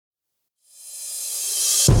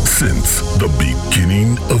Since the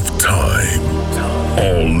beginning of time,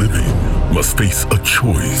 all living must face a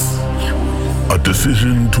choice, a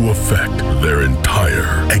decision to affect their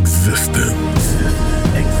entire existence.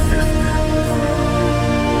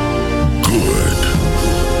 Good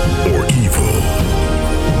or evil,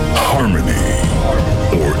 harmony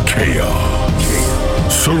or chaos,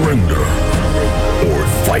 surrender or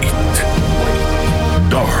fight,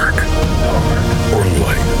 dark or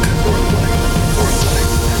light.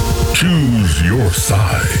 Choose your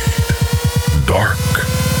side, dark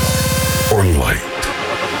or light.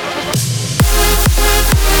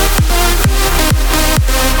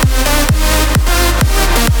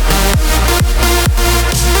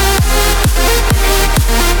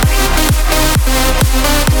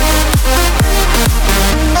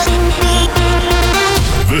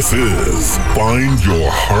 This is Find Your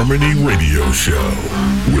Harmony Radio Show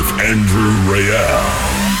with Andrew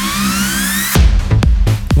Rayel.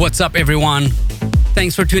 What's up, everyone?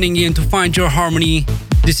 Thanks for tuning in to Find Your Harmony.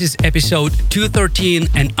 This is episode 213,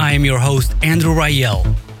 and I am your host, Andrew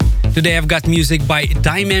Rayel. Today I've got music by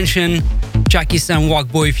Dimension, Chucky-san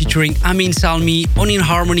Walkboy featuring Amin Salmi on In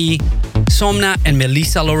Harmony, Somna and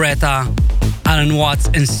Melissa Loretta, Alan Watts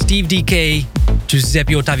and Steve DK,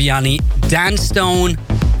 Giuseppe Ottaviani, Dan Stone,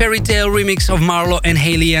 Fairy Tale remix of Marlo and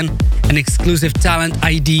Halian, an exclusive talent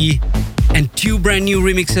ID, and 2 brand new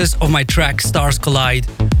remixes of my track Stars Collide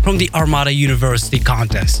from the Armada University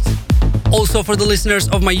contest. Also, for the listeners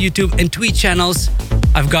of my YouTube and Twitch channels,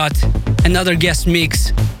 I've got another guest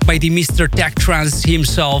mix by the Mr. Tech Trance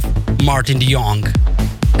himself, Martin de Jong.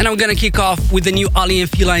 And I'm gonna kick off with the new Ali and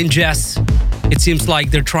Fila and Jess. It seems like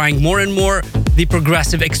they're trying more and more the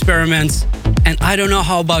progressive experiments, and I don't know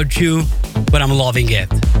how about you, but I'm loving it.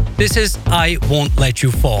 This is I Won't Let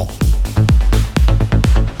You Fall.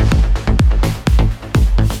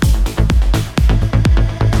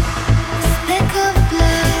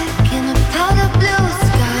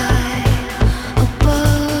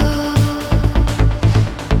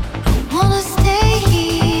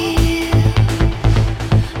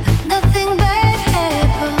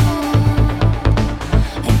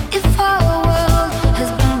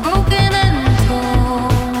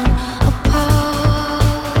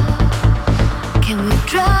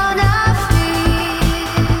 Drown our head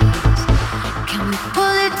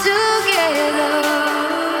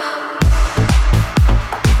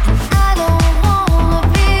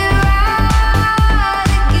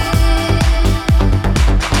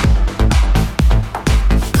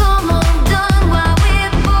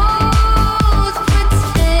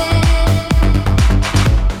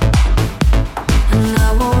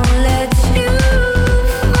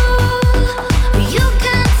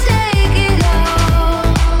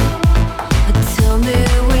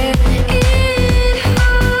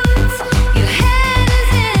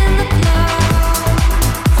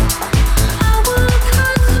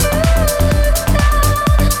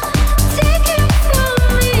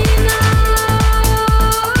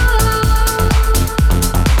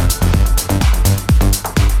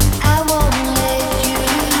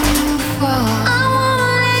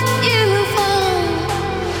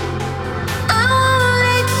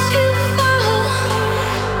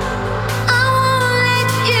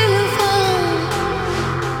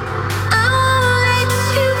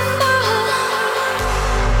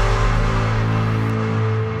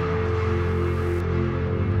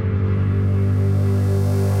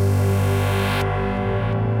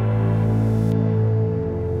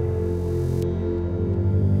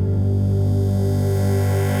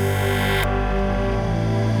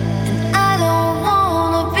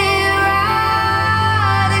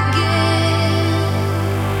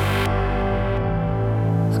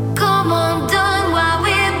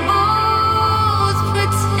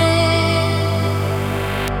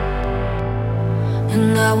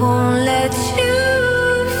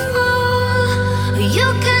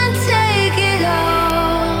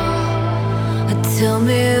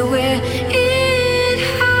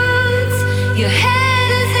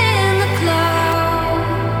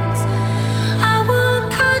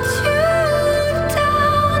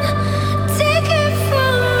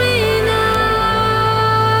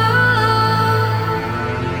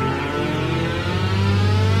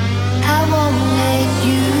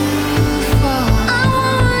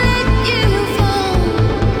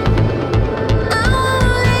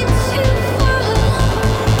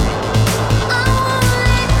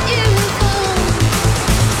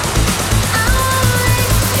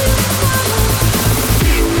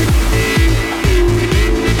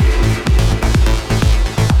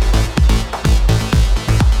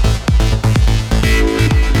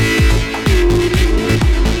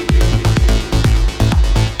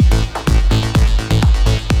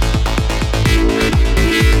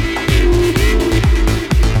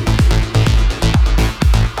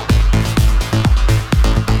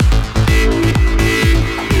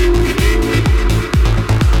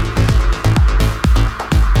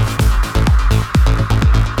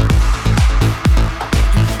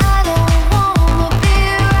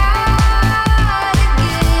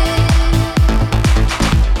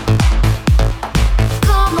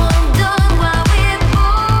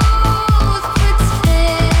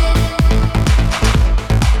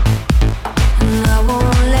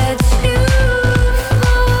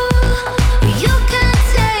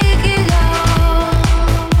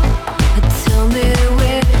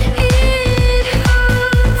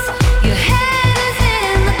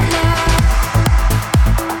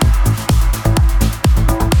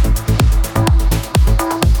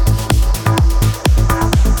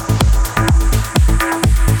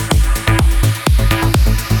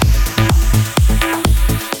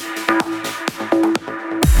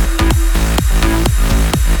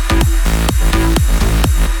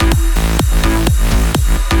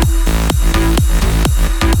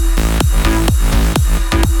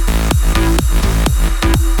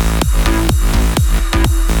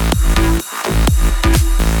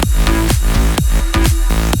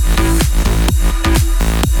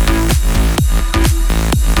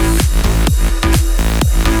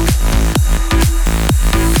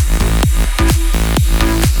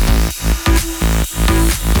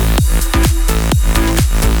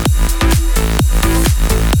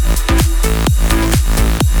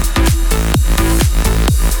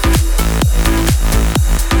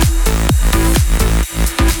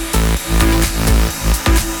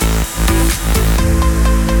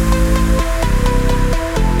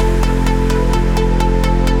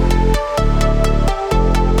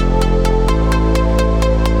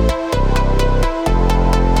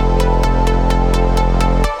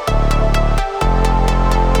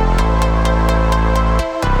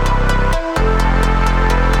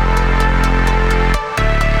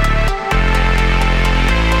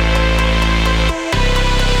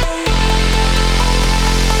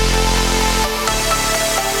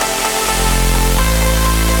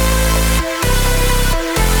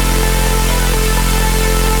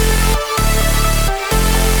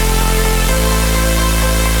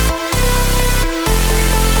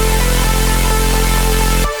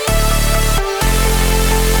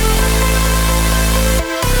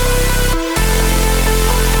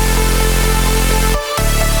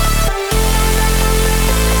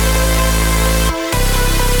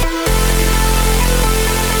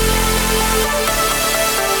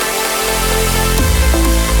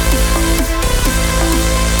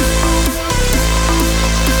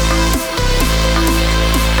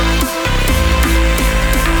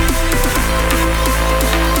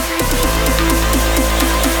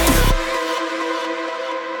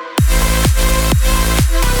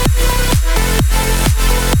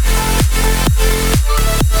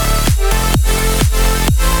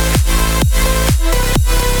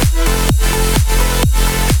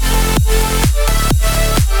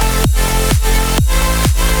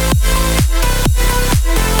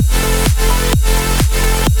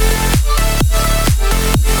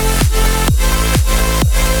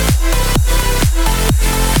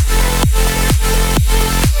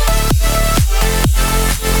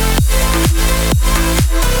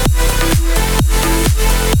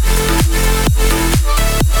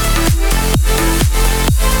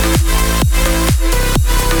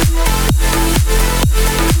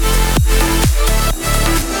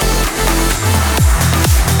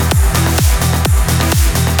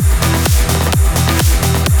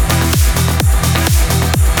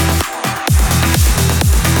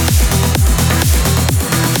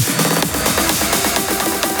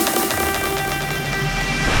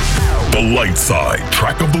The Light Side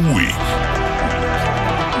Track of the Week.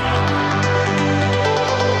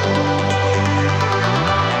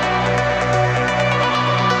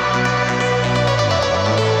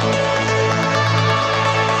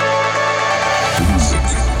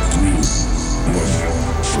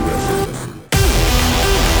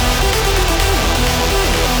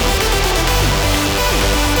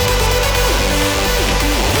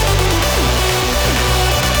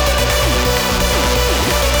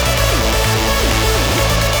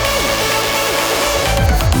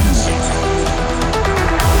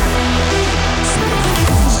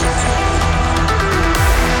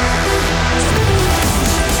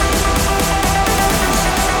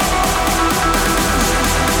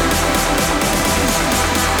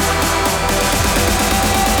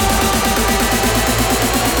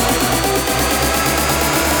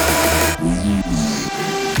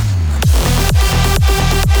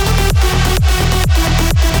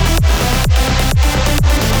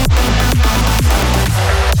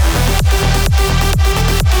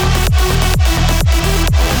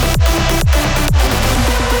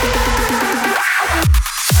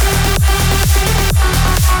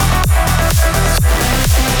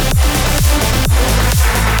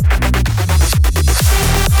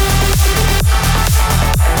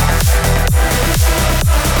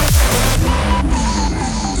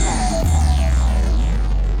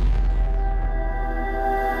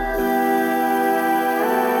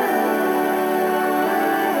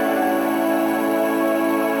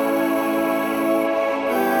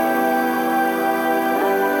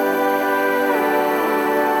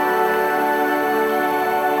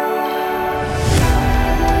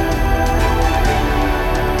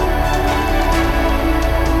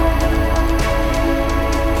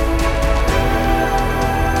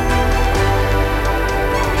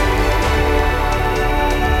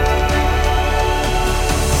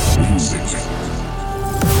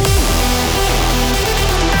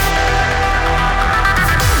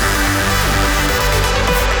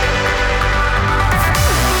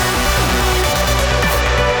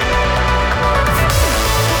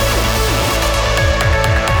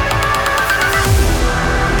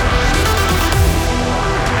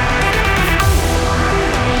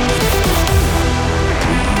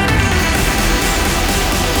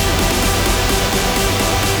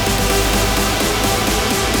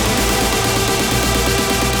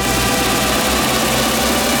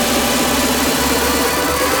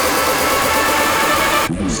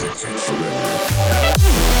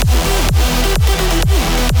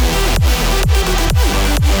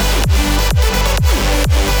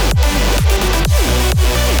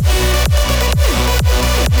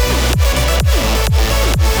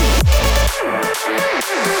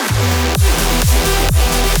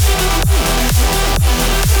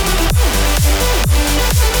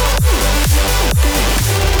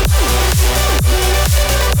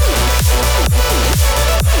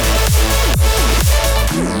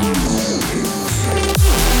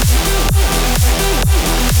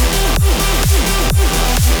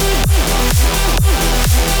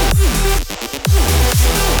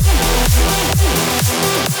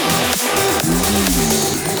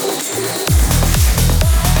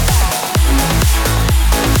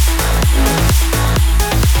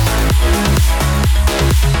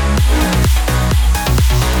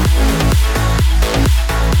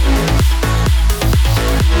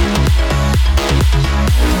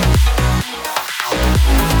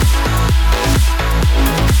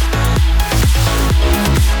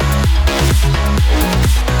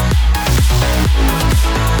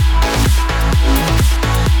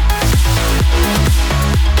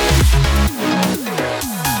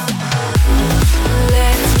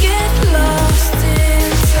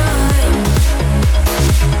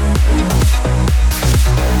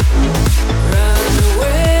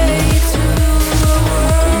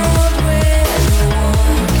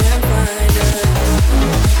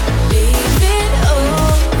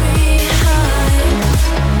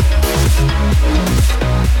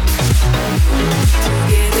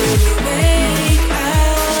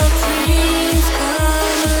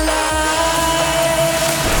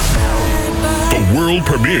 world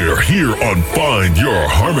premiere here on Find Your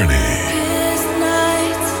Harmony.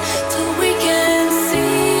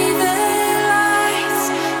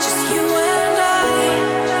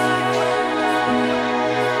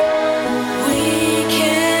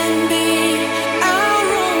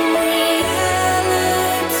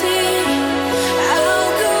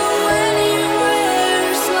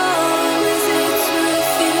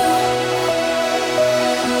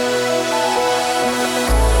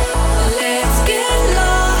 Let's get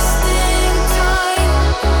lost in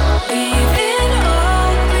time.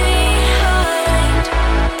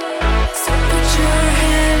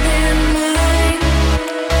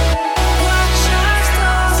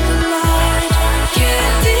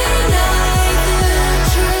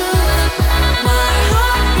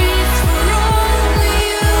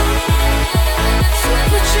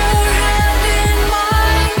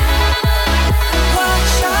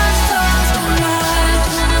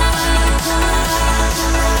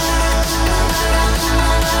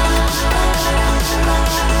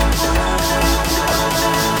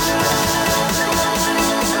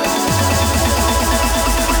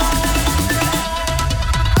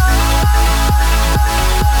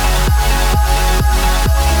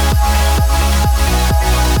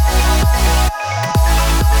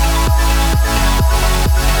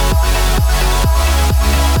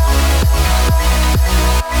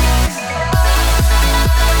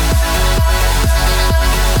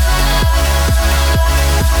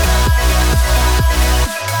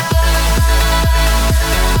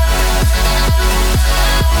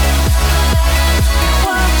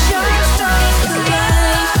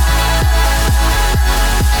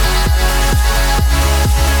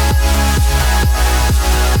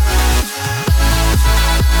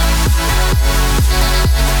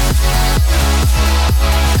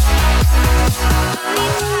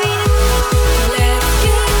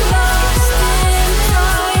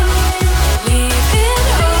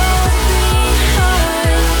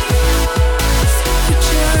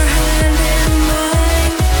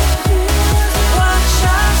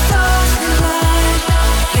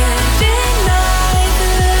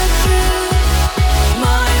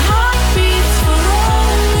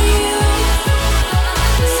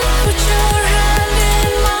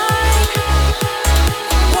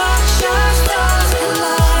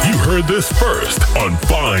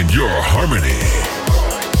 Find your harmony.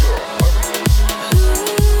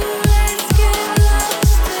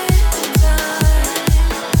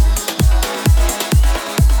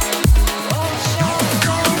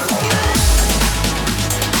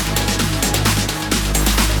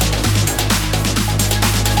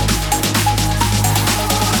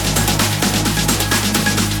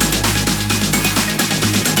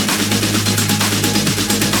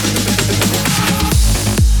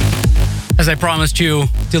 As I promised you,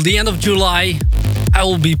 till the end of July, I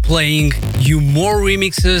will be playing you more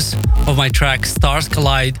remixes of my track Stars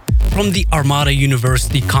Collide from the Armada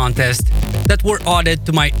University contest that were added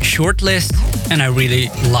to my shortlist and I really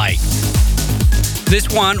liked. This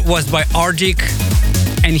one was by Argic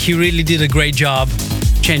and he really did a great job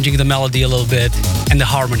changing the melody a little bit and the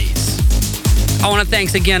harmonies. I want to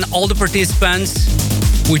thank again all the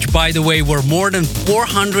participants, which by the way were more than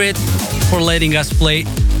 400, for letting us play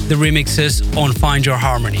the remixes on Find Your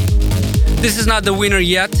Harmony. This is not the winner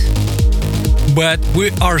yet, but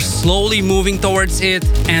we are slowly moving towards it,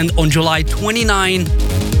 and on July 29,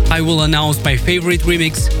 I will announce my favorite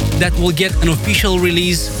remix that will get an official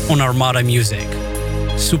release on Armada Music.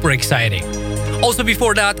 Super exciting. Also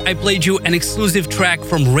before that, I played you an exclusive track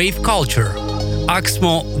from Rave Culture,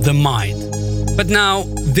 Axmo The Mind. But now,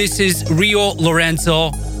 this is Rio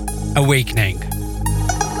Lorenzo, Awakening.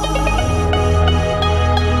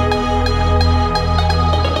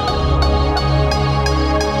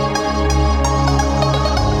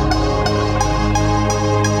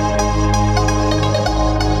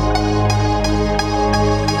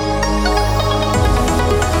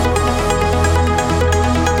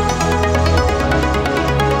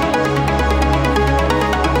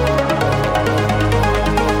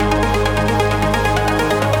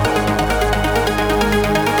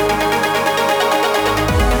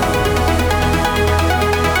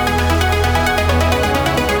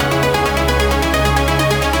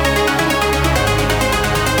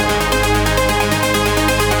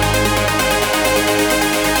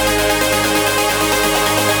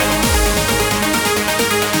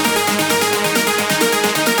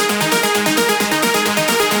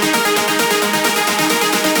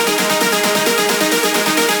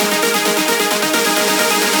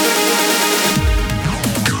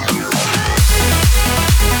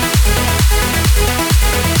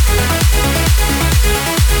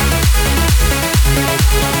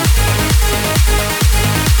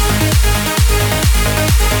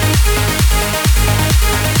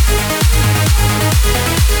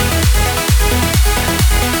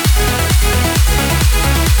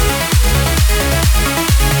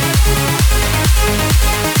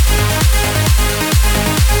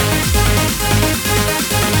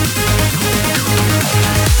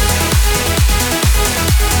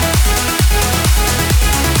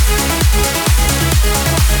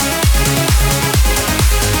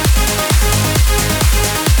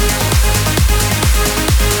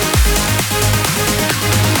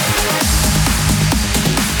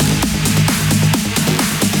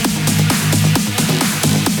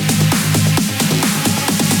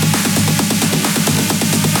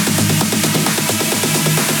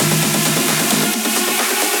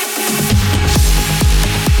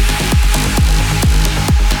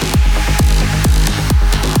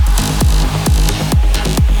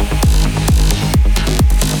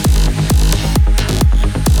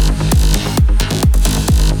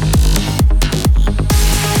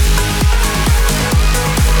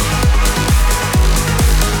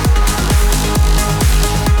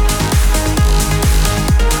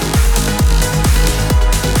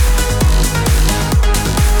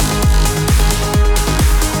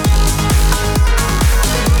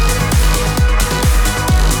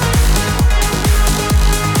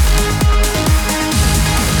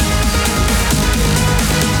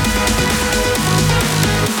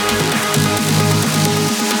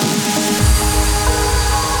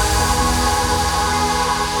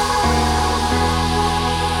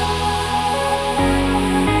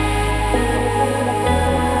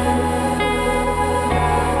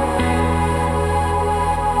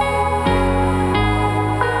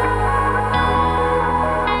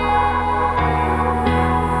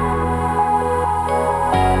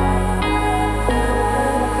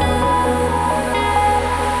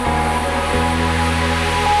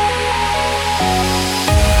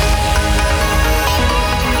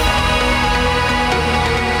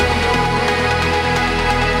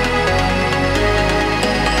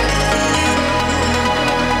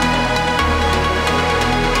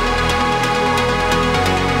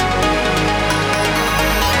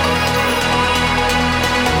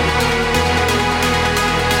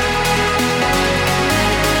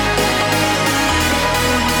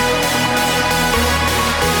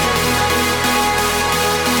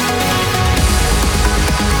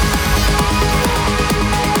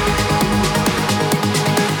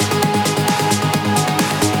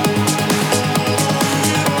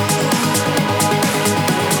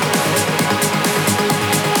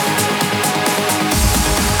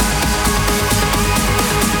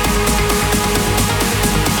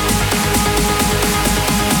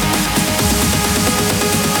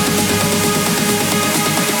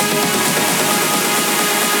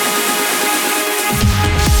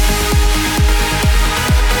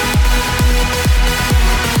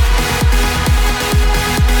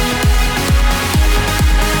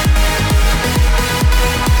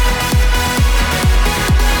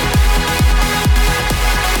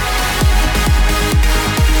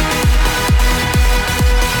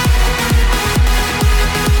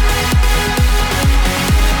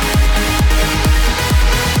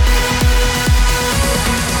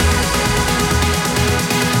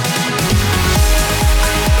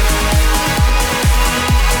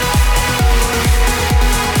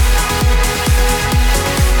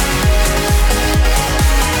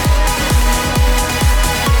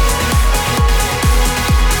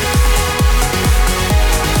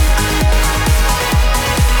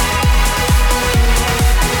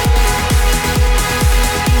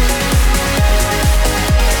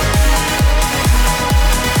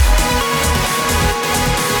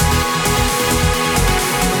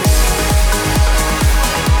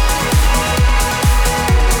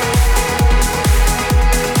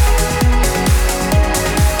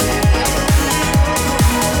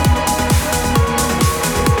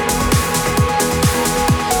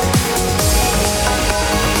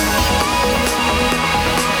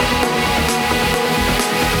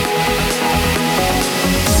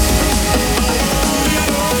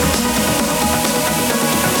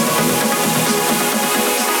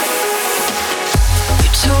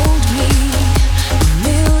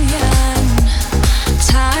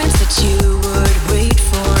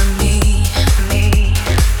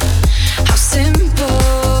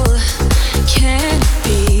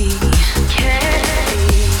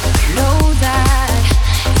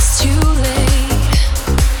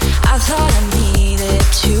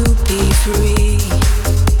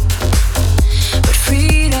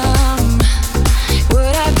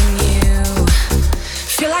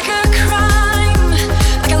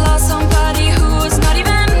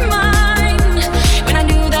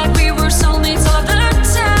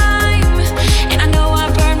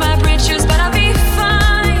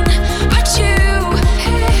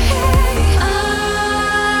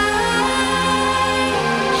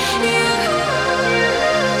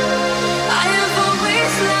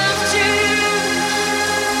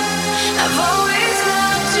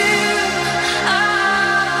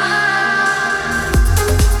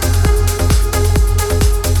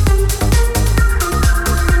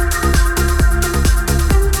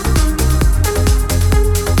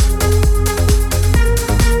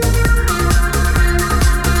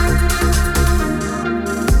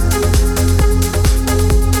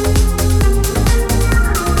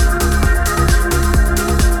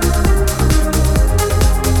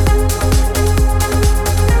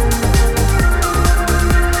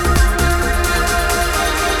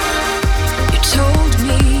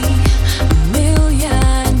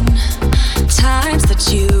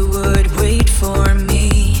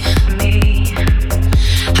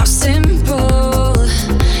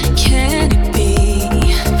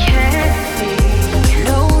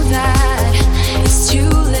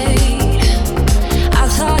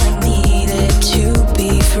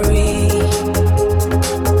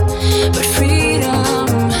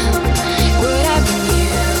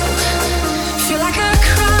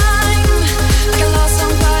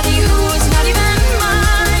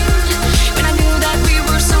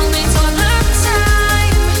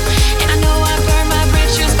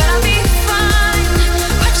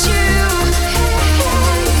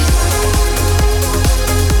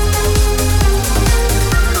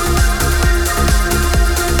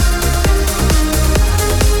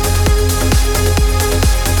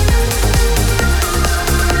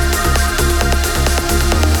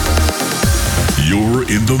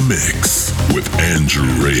 Mix with Andrew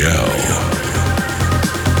Rayel.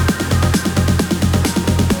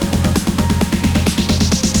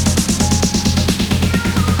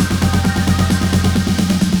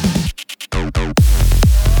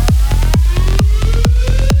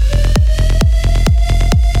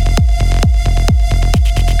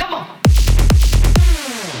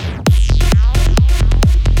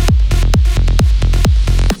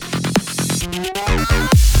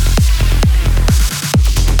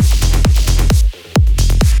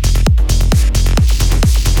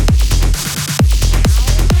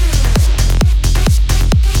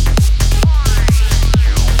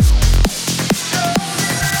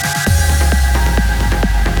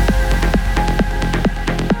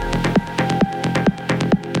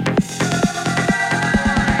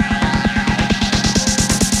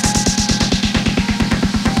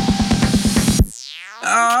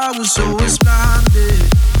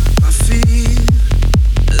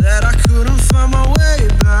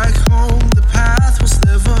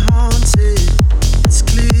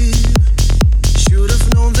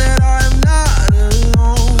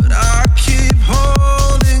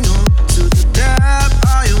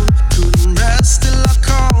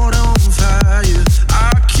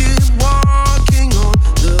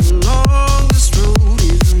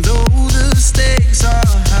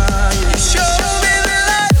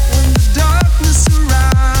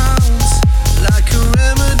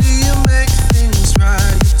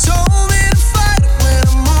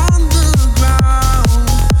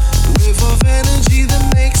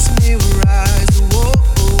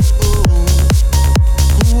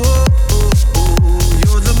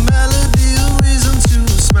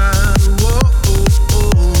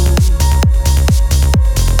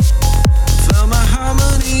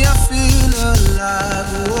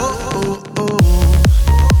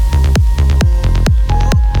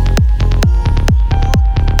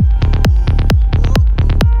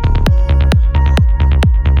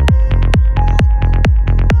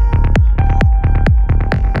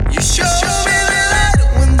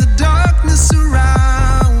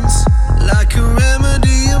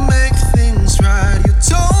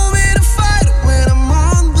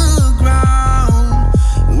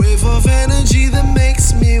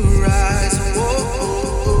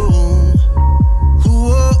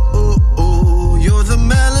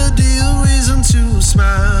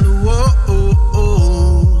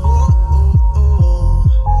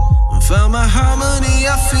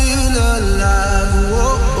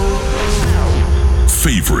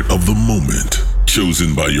 Favorite of the moment,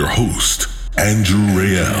 chosen by your host, Andrew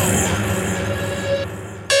Rayel.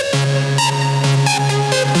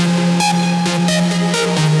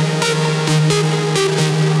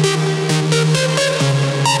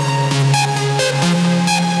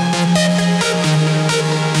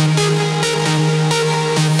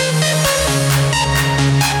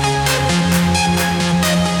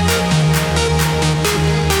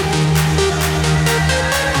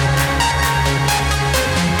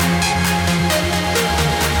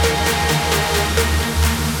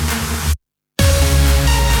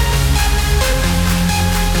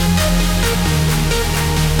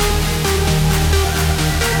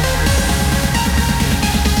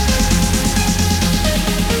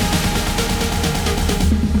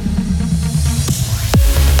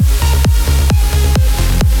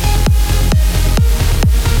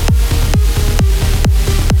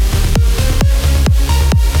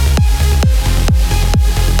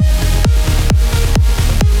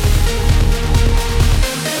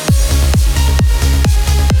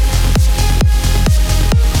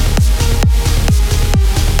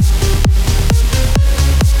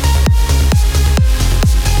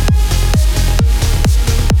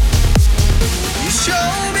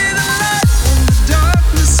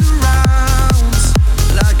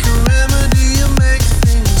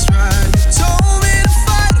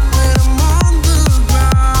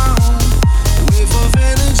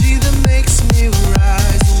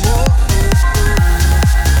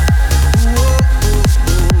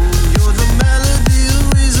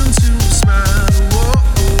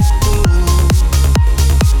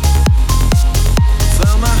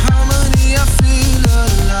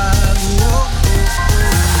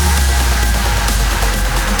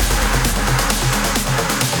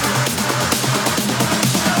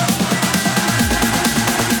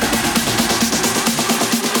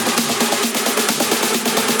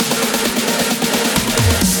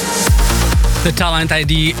 The Talent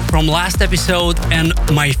ID from last episode and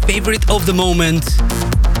my favorite of the moment.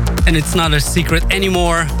 And it's not a secret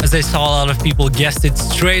anymore, as I saw a lot of people guessed it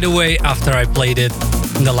straight away after I played it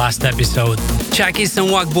in the last episode. Chakis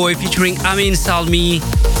and Wackboy featuring Amin Salmi,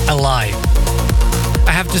 Alive.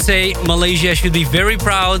 I have to say, Malaysia should be very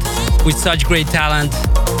proud with such great talent.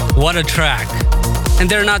 What a track. And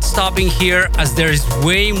they're not stopping here, as there is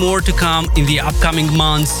way more to come in the upcoming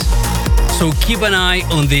months. So keep an eye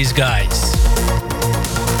on these guys.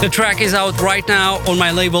 The track is out right now on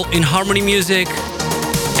my label In Harmony Music,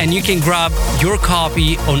 and you can grab your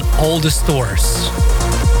copy on all the stores.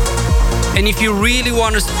 And if you really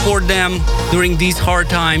want to support them during these hard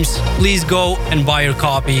times, please go and buy your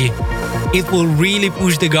copy. It will really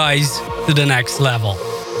push the guys to the next level.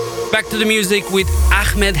 Back to the music with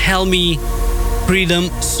Ahmed Helmi, Freedom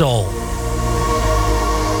Soul.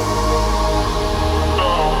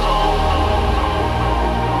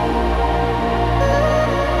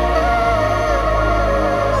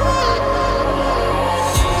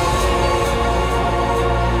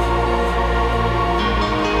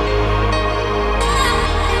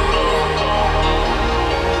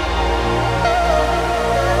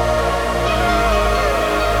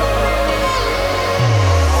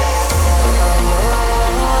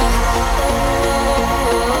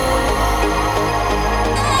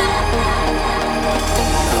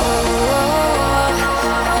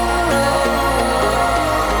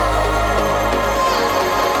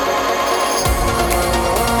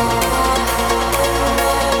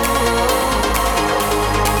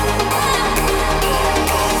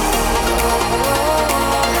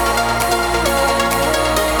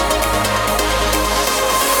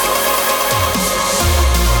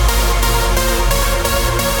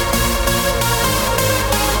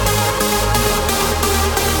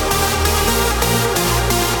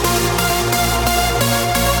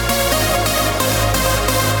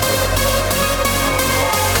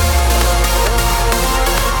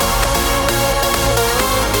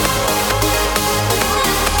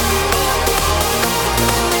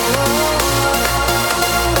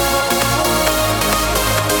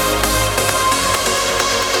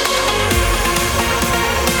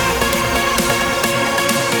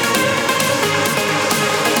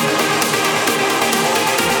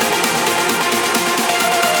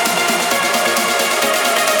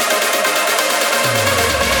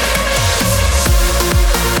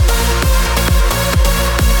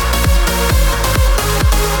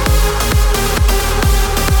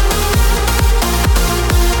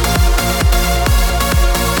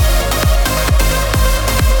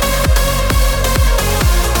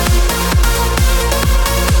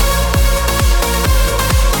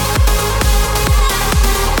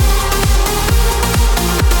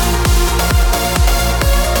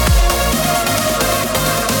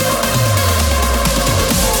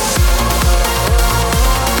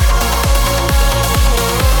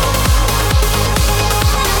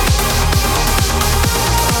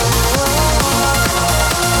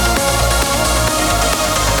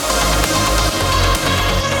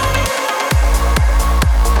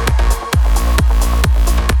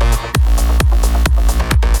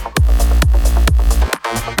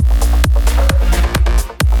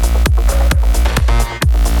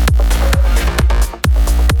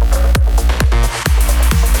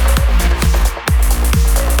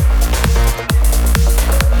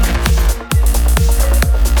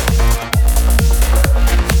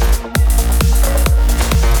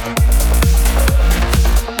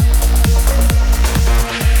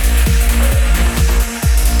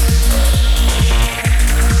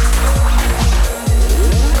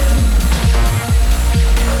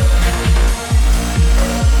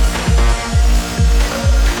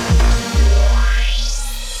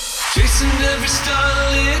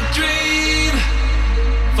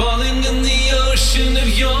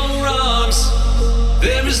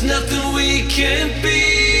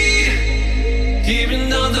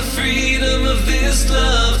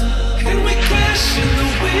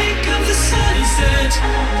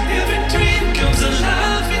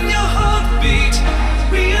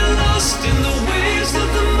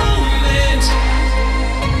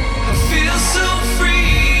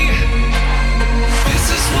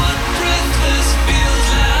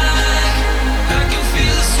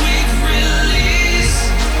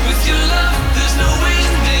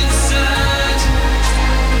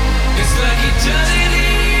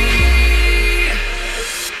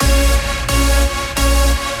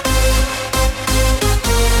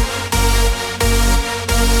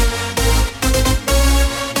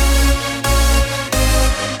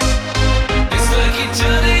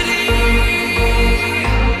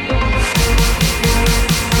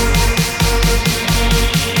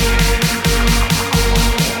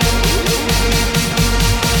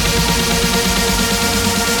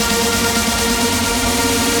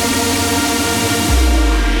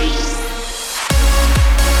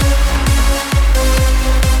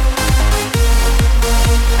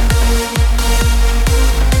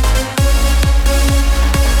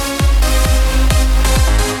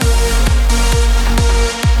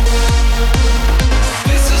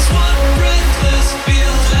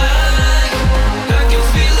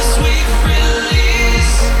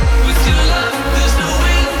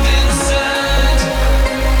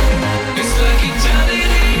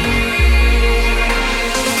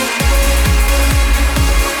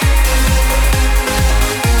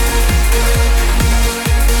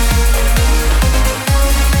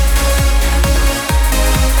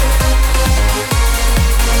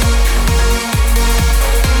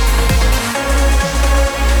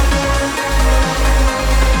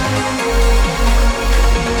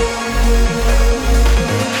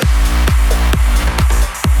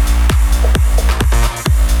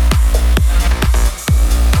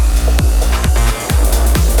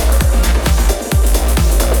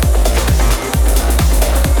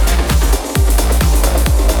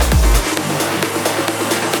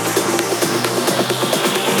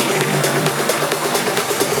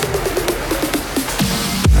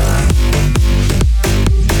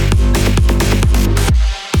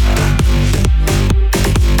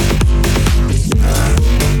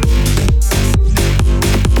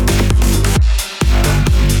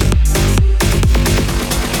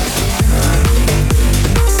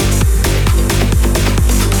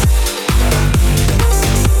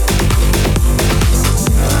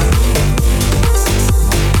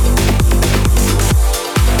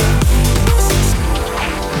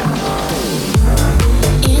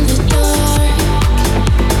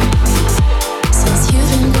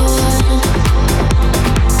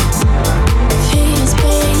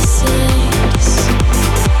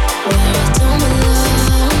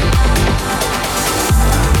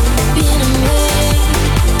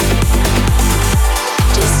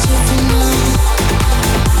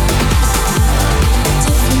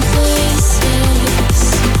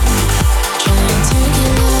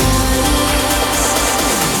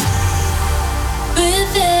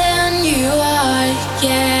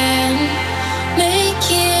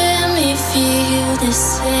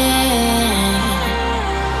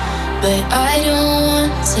 I don't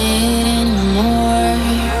want it anymore.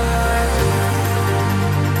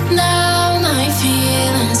 Now my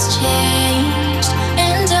feelings changed,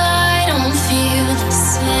 and I don't feel the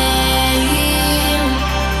same.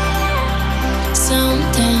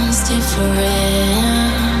 Something's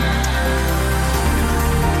different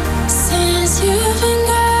since you've been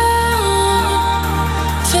gone.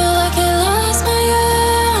 Feel like I lost my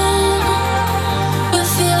own, but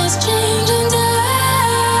feelings change and die.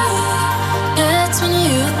 That's when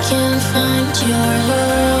you can find your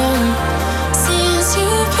home. Since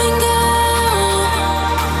you've been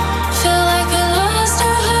gone, feel like I lost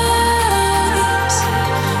our house,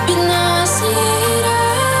 but now I see it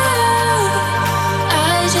all.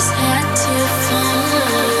 I just had to find my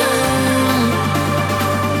home.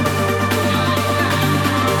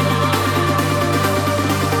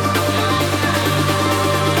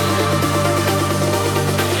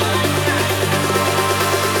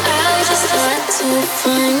 I just had to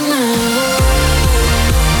find my home.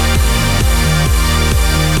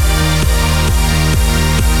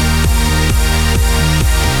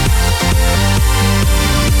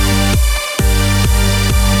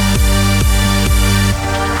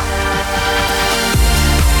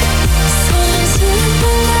 Since you've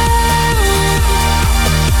been gone,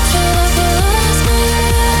 feel like I lost my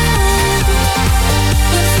own,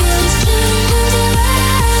 but feelings change and die.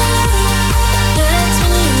 That's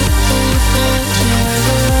when you can find your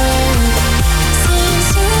home. Since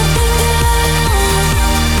you've been gone,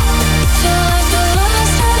 feel like I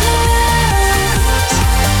lost our house,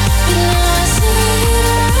 but now I see it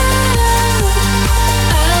all.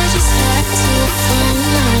 I just had to find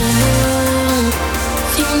my home.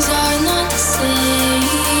 Things are not the same.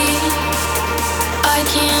 I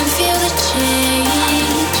can feel the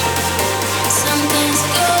change. Something's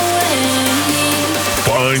going.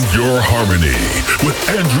 Find your harmony with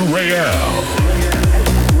Andrew Rayel.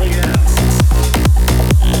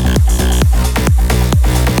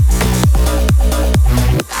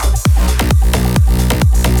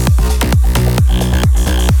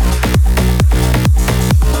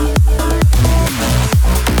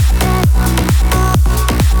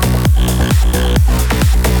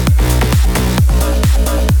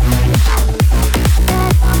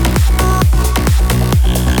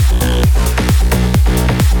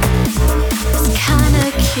 It's kinda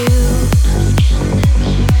cute,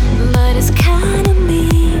 but it's kinda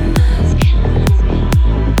mean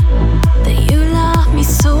that you love me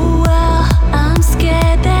so well. I'm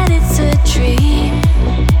scared that it's a dream.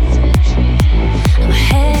 I'm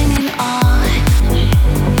hanging on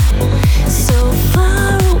so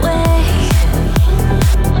far away.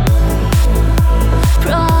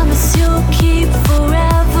 Promise you'll keep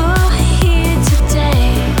forever here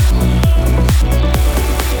today.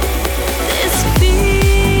 This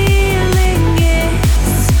feeling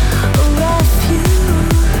is a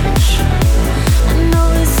refuge. I know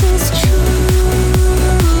this is true.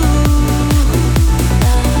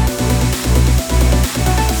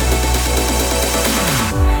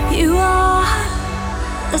 You are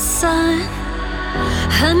the sun.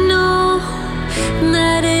 I know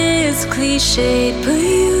that it's cliched, but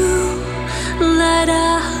you light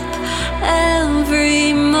up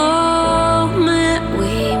every moment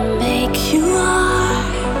we make. You are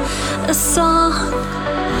a song.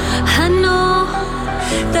 I know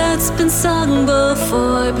that's been sung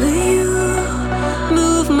before, but you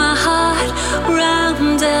move my heart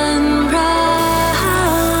round and round.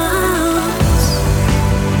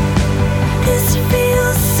 This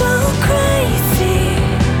feels so crazy.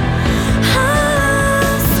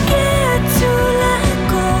 I'm scared to let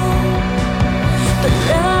go, but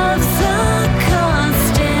love's a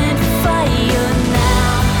constant fire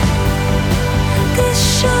now. This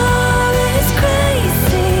sure is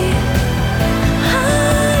crazy.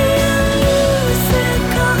 I am losing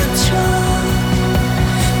control.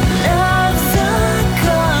 Love's a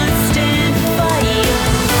constant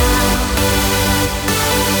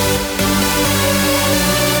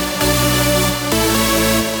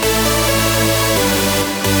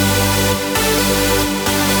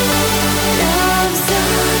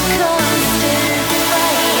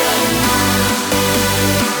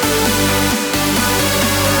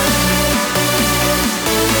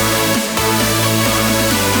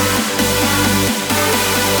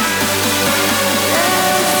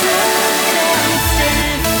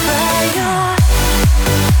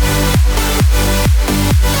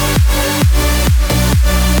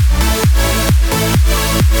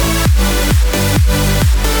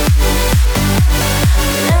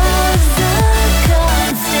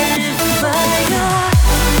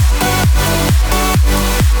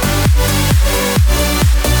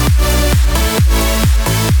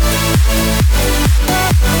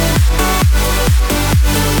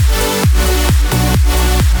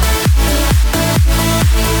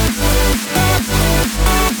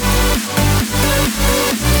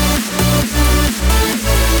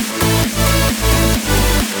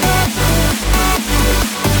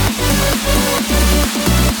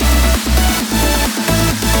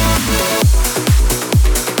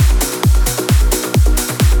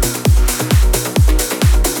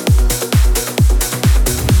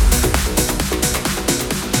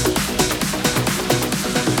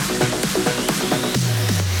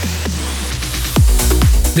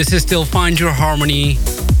This is still Find Your Harmony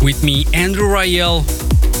with me, Andrew Rayel.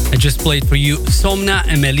 I just played for you Somna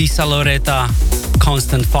and Melissa Loretta,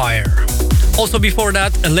 Constant Fire. Also before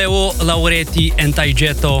that, Leo Lauretti and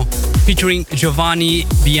Taigetto featuring Giovanni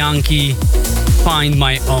Bianchi, Find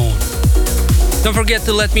My Own. Don't forget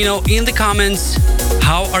to let me know in the comments,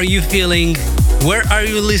 how are you feeling, where are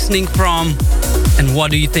you listening from, and what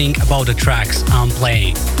do you think about the tracks I'm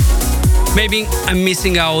playing. Maybe I'm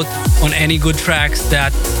missing out on any good tracks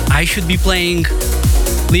that I should be playing.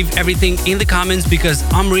 Leave everything in the comments because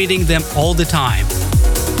I'm reading them all the time.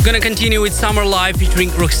 Gonna continue with Summer Live featuring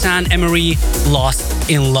Roxanne Emery, Lost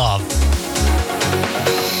in Love.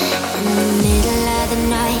 In the middle of the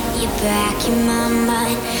night, you're back in my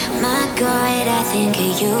mind. My God, I think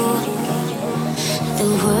of you. The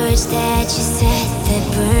words that you said that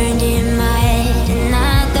burned in my head, and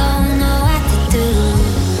I don't know what to do.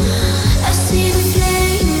 I see the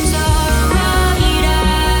flames are right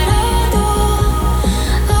out our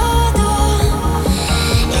door.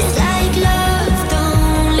 It's like love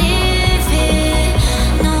don't live here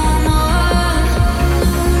no more.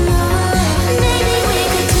 Maybe we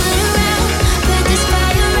could turn around, put this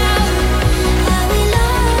fire out. Are we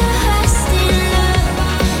lost in love?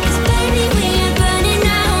 'Cause baby we are burning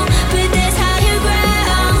out, but there's higher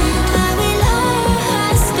ground. Are we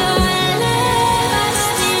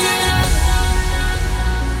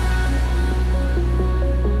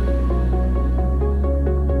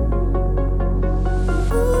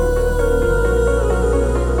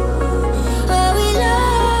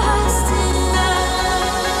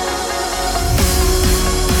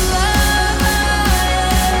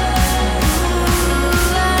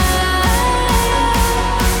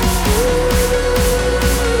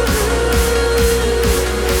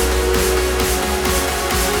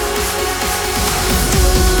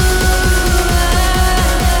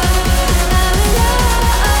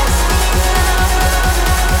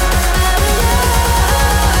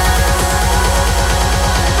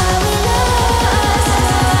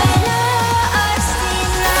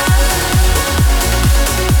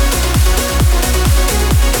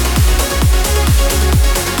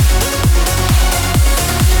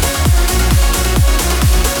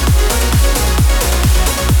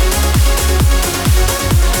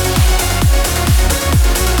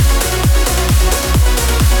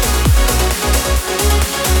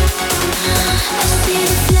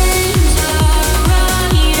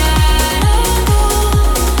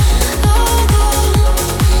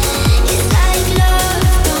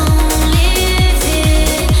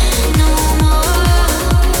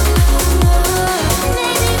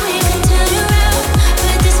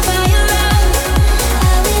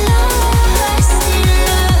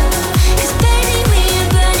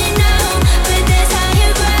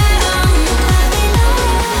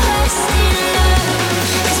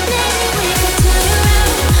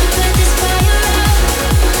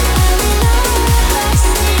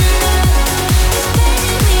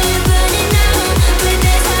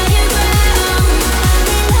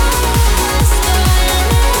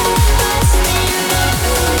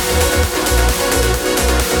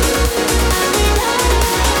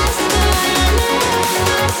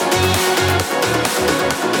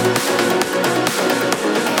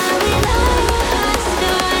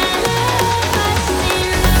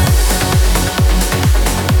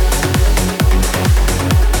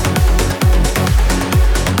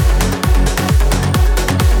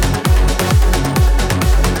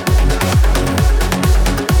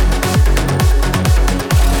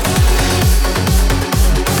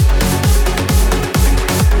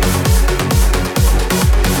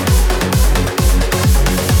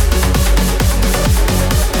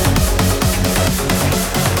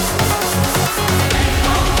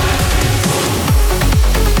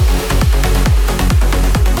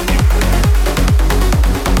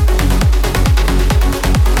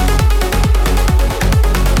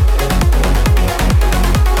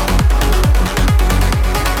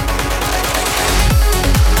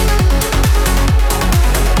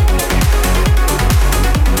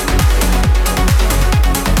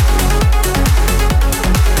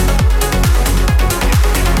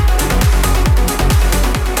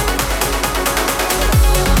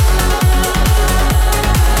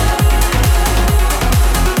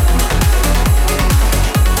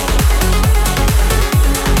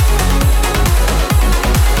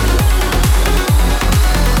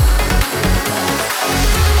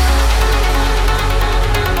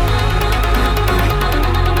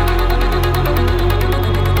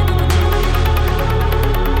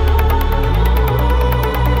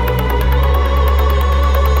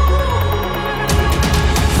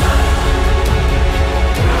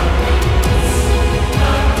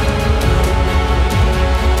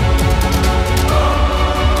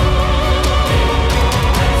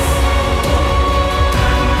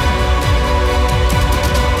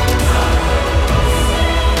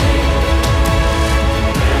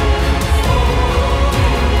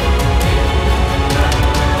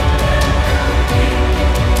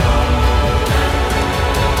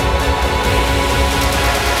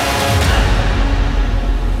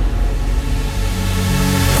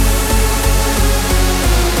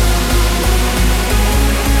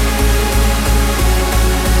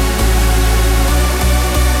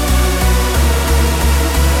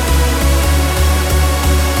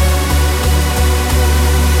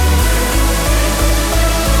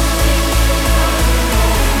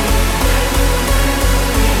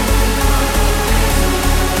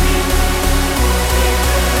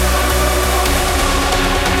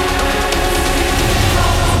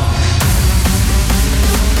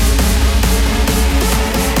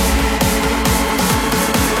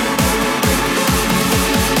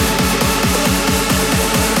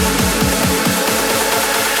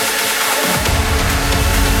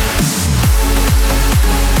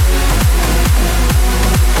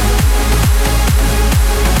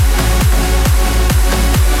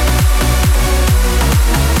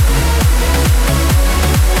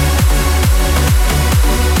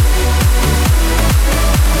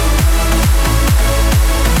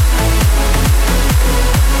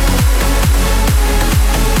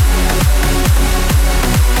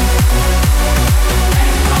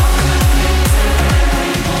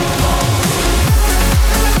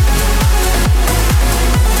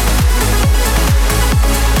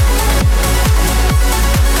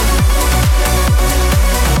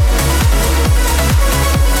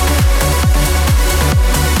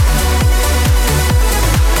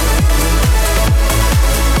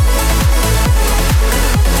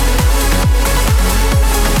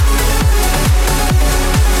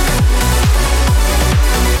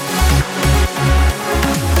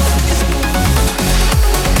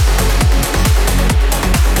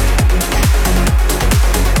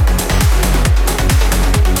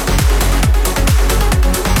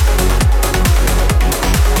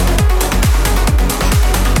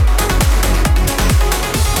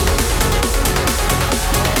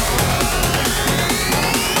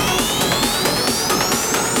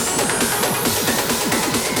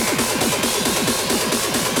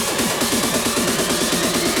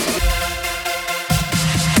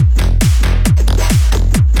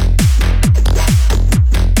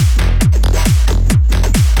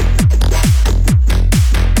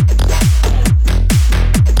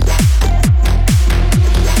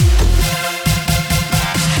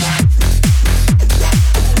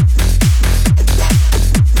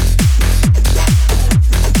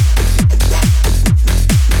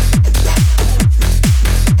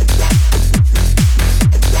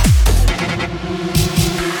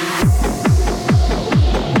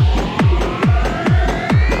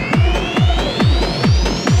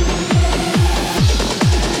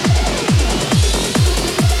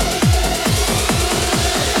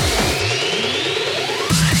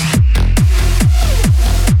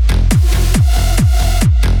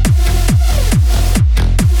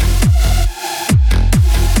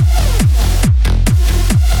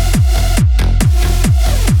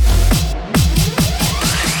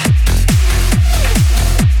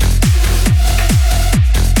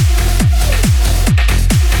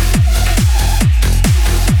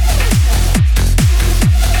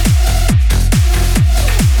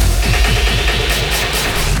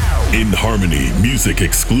Harmony music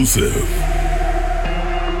exclusive.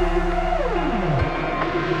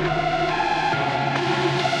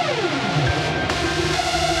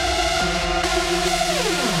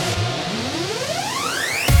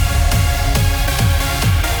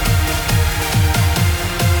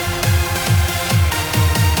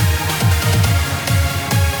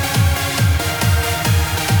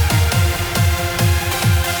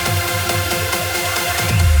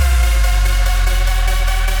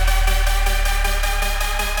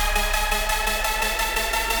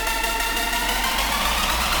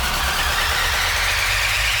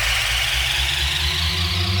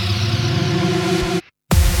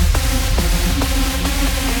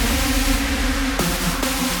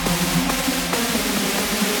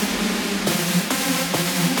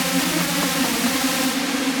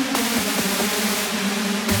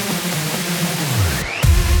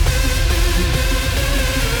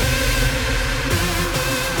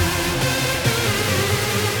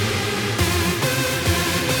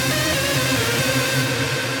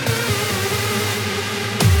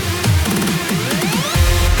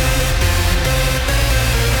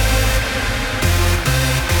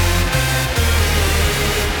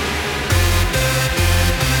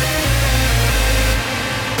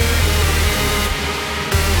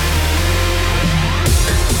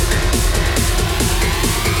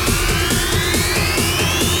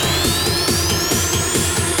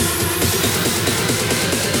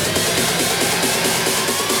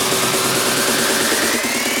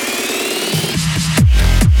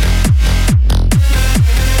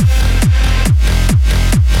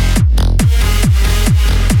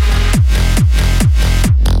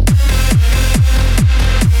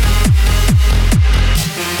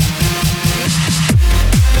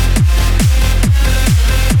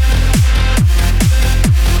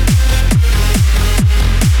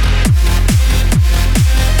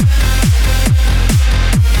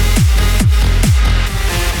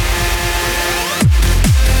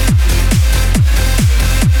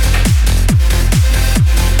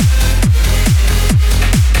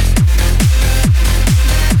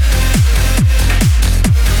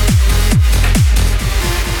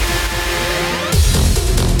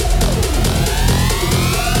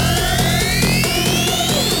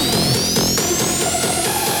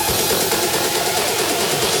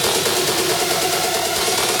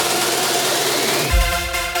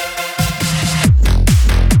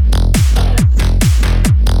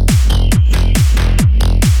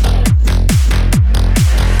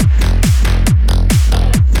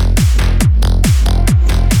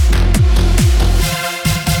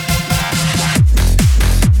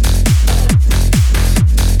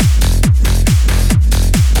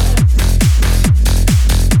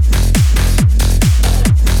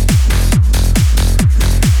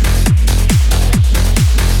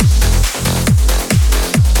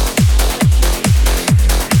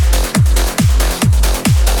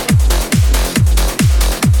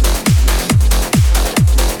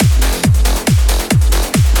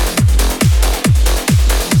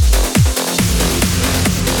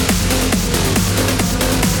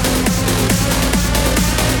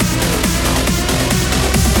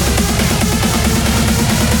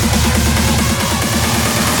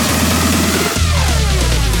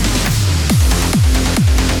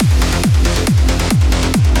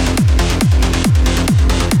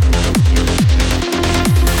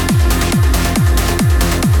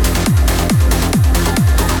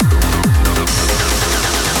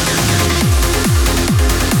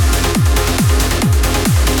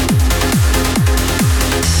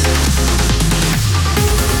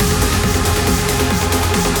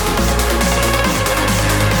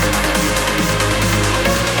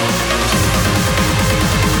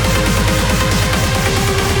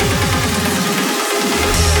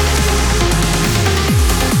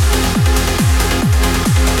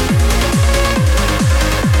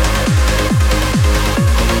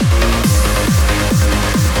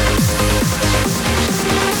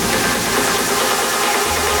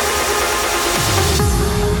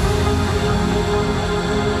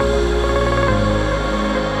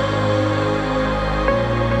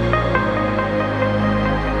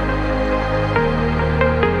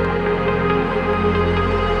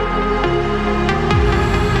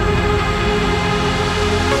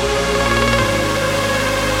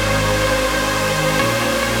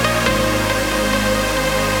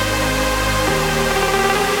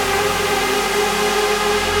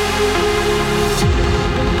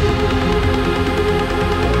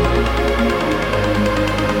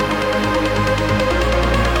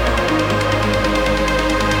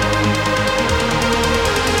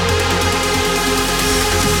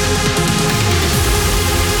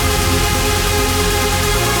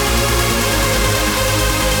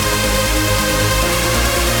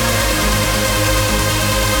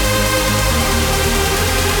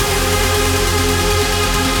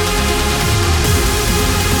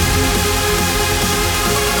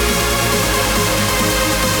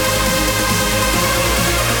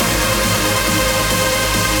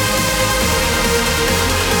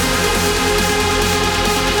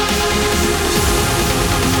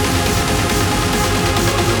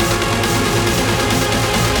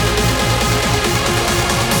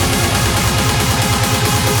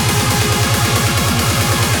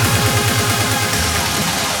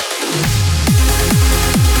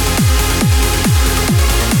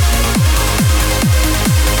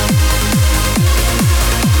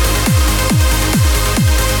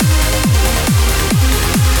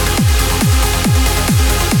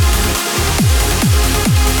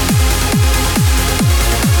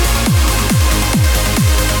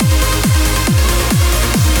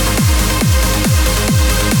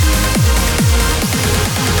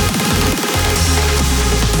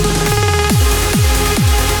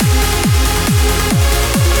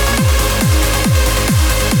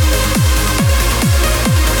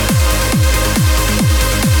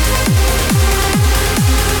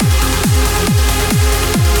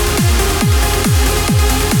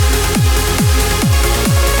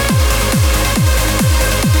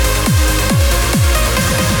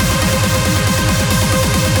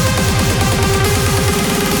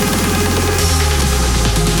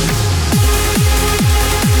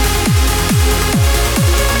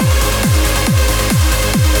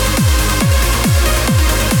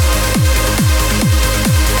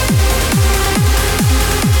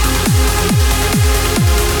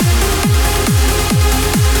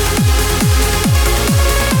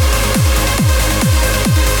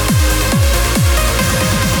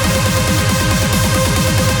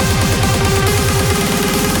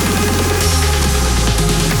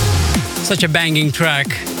 Such a banging track.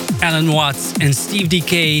 Alan Watts and Steve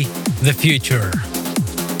Dekay, The Future.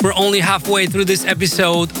 We're only halfway through this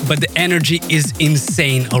episode, but the energy is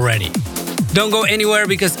insane already. Don't go anywhere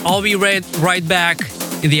because I'll be right back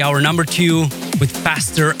in the hour number 2 with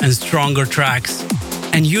faster and stronger tracks,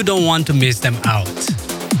 and you don't want to miss them out.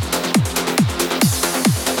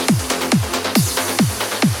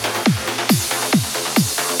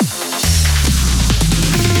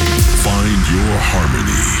 Find your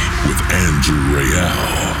harmony with Andrew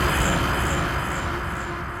Rayel.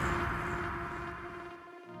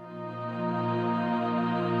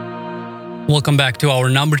 Welcome back to our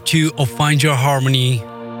number 2 of Find Your Harmony.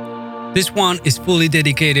 This one is fully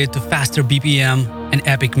dedicated to faster BPM and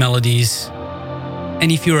epic melodies.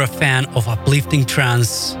 And if you're a fan of uplifting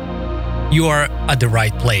trance, you are at the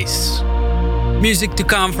right place. Music to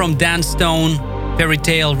come from Dan Stone, Fairy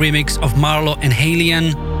Tale remix of Marlo and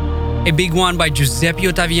Halion, a big one by Giuseppe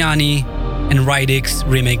Ottaviani, and Rydix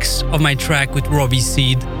remix of my track with Robbie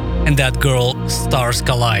Seed and That Girl Stars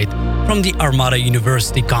Collide from the Armada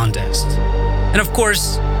University contest. And of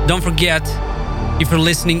course, don't forget, if you're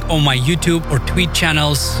listening on my YouTube or Tweet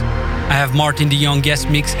channels, I have Martin de Jong guest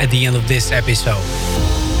mix at the end of this episode.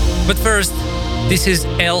 But first, this is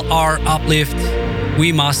LR Uplift,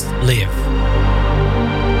 We Must Live.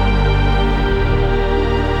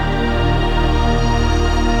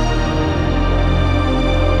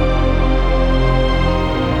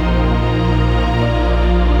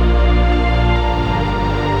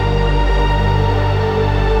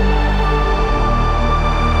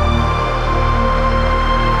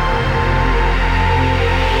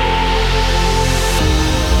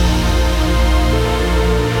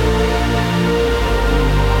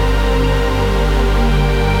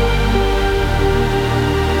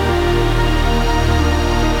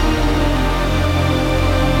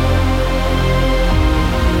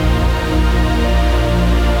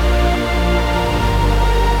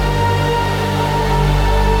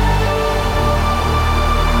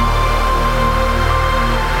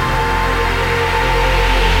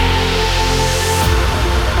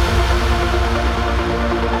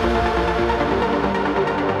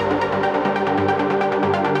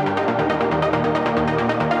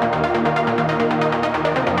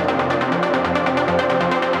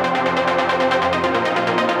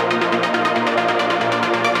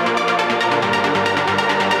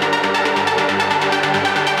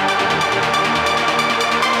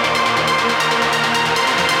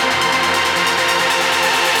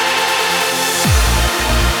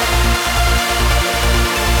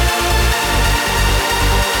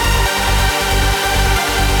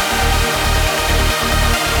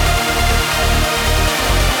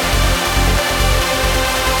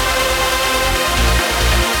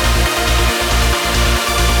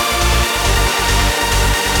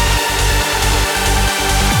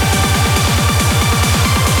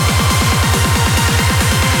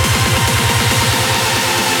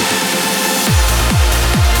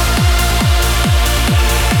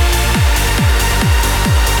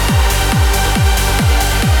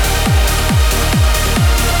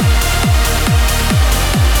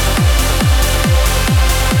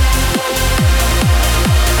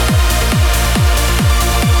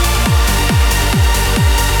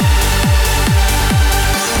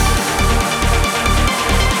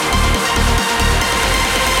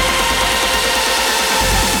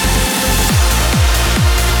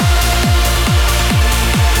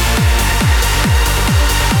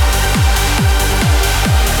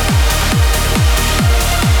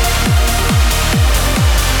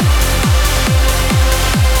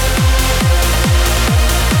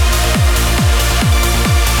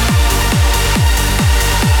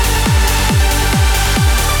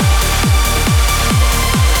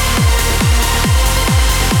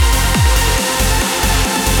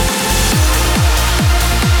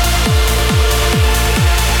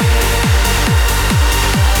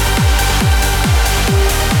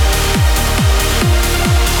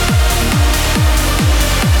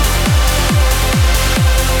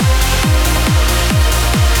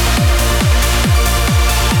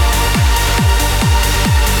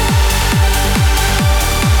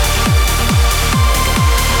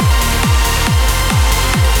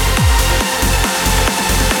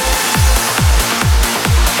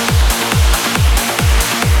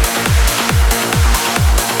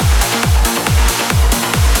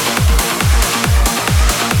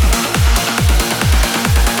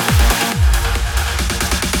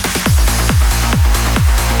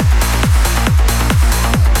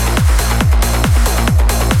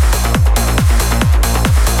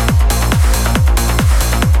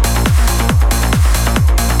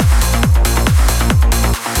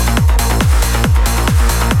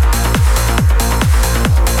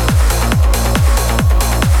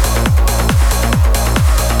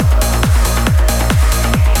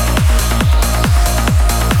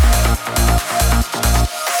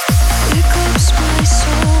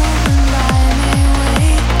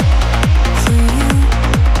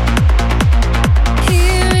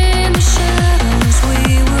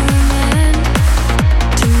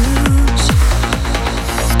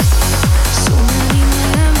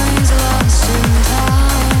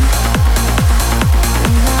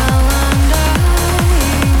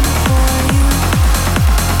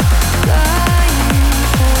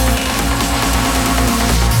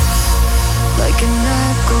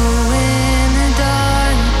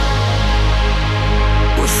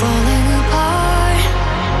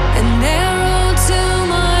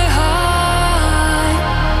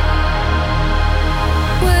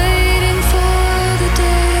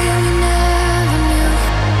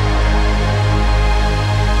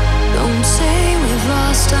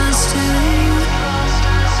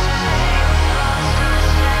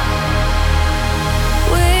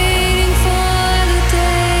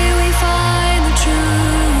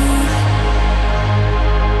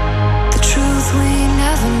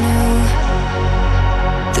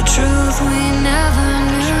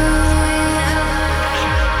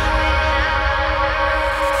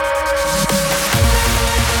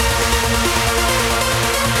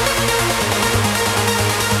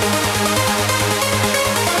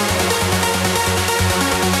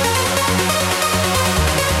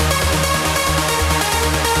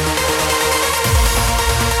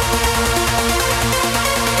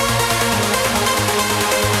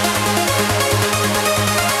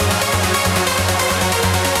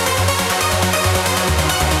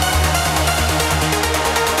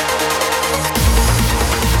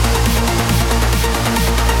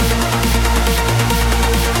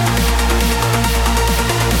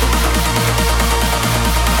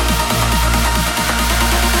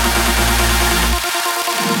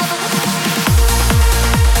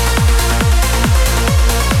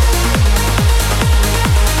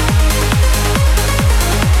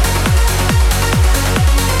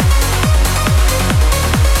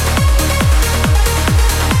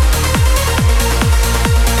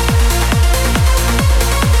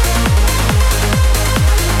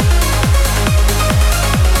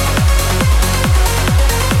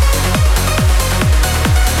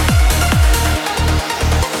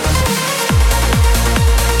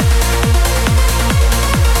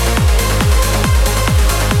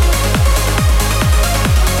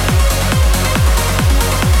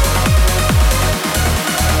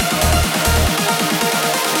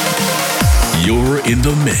 in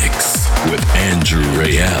the mix with Andrew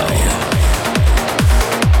Rayel.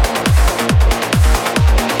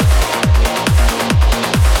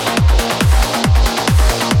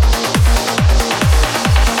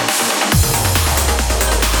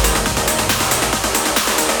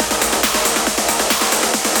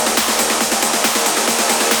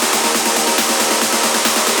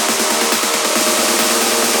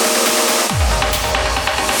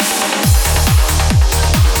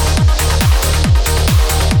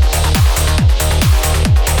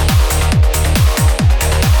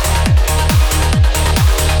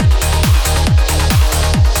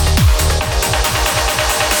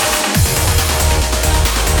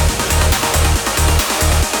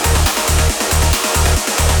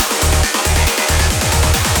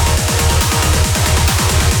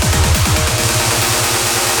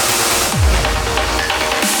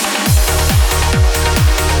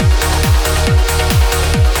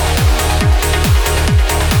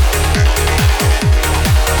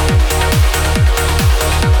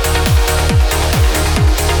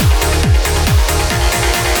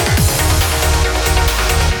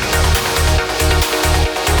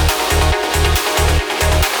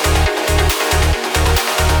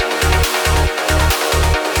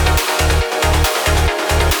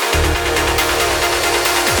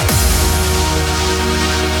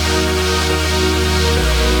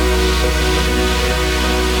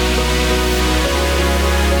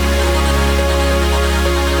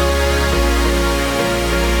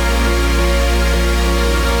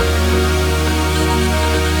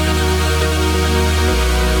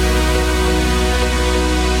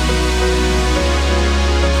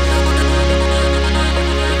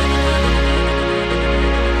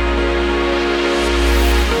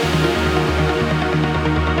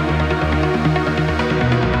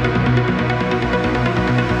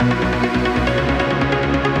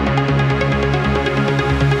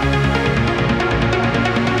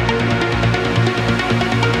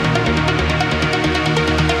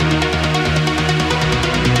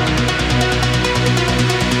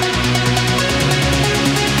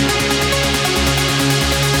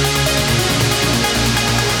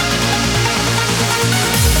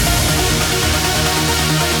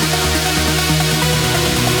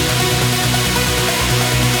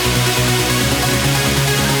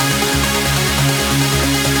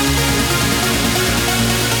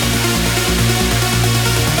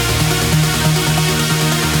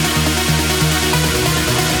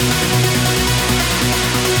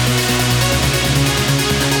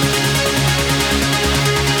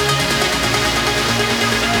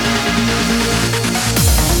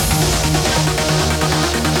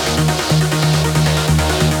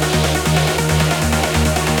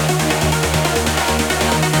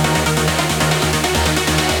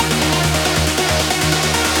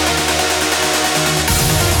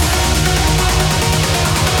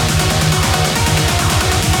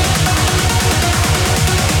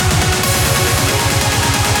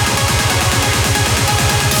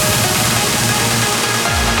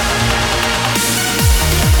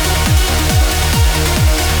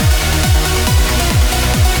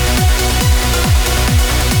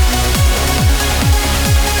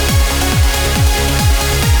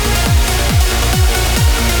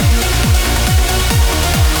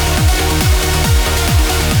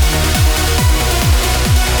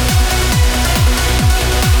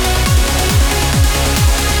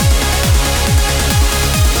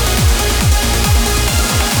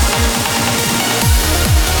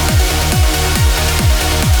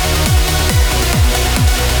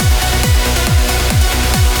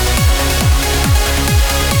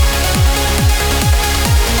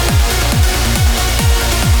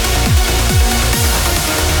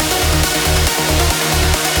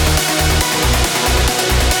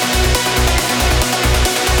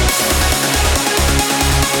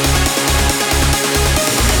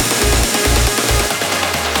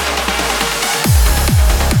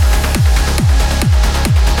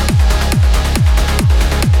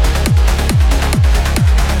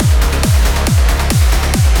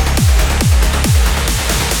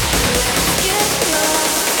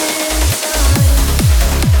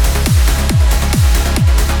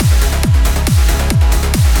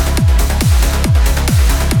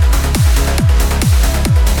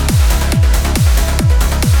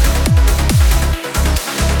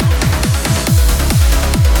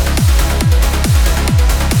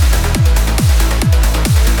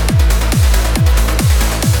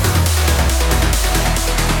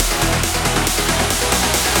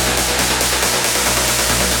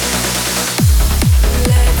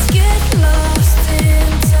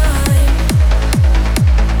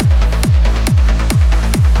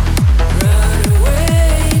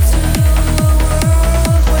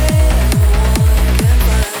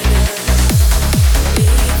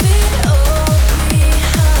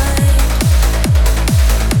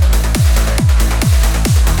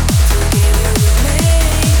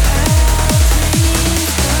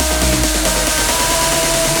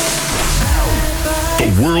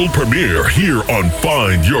 premiere here on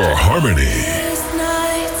Find Your Harmony.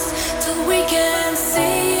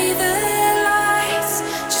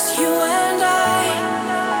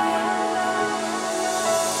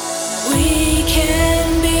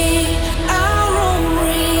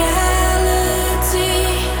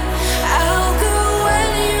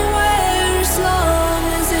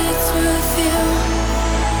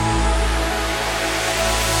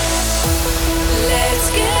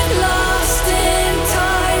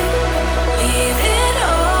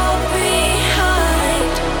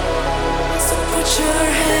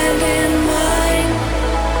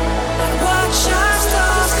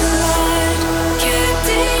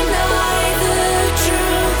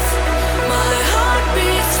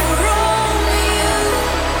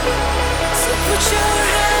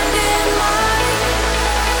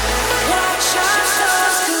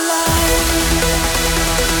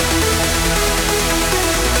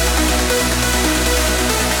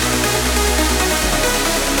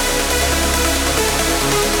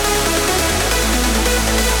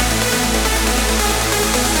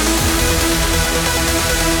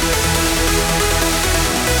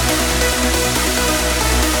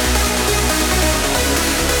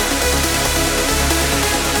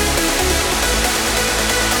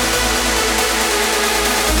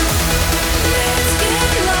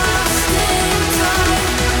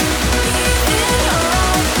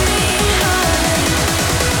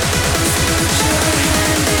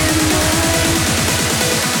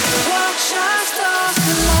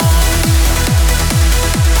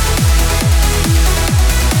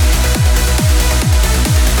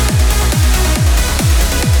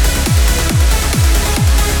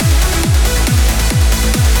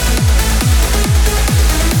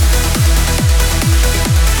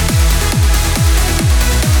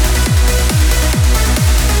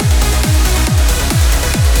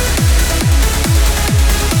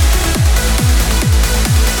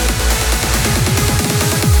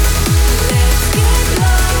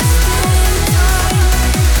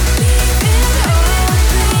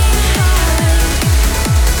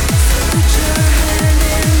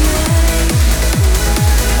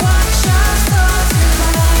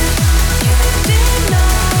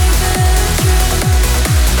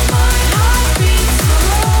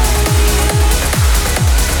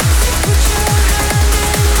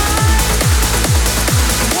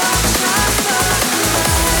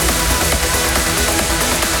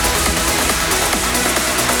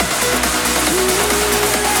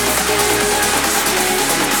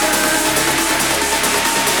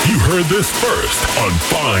 Heard this first on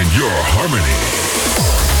Find Your Harmony.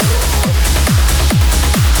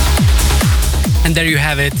 And there you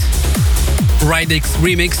have it. Rydix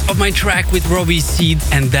remix of my track with Robbie Seed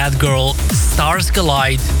and That Girl, Stars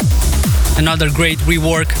Collide. Another great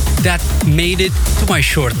rework that made it to my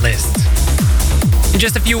short list. In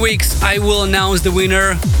just a few weeks, I will announce the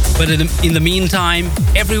winner. But in the meantime,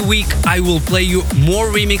 every week I will play you more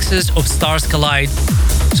remixes of Stars Collide.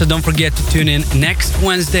 So don't forget to tune in next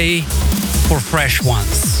Wednesday for fresh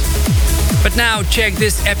ones. But now check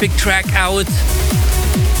this epic track out.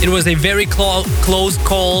 It was a very close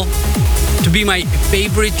call to be my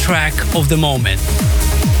favorite track of the moment.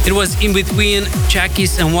 It was in between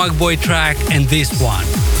Chakis and Wagboy track and this one.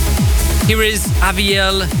 Here is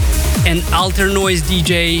Aviel and Alter Noise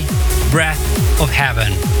DJ, Breath of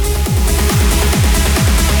Heaven.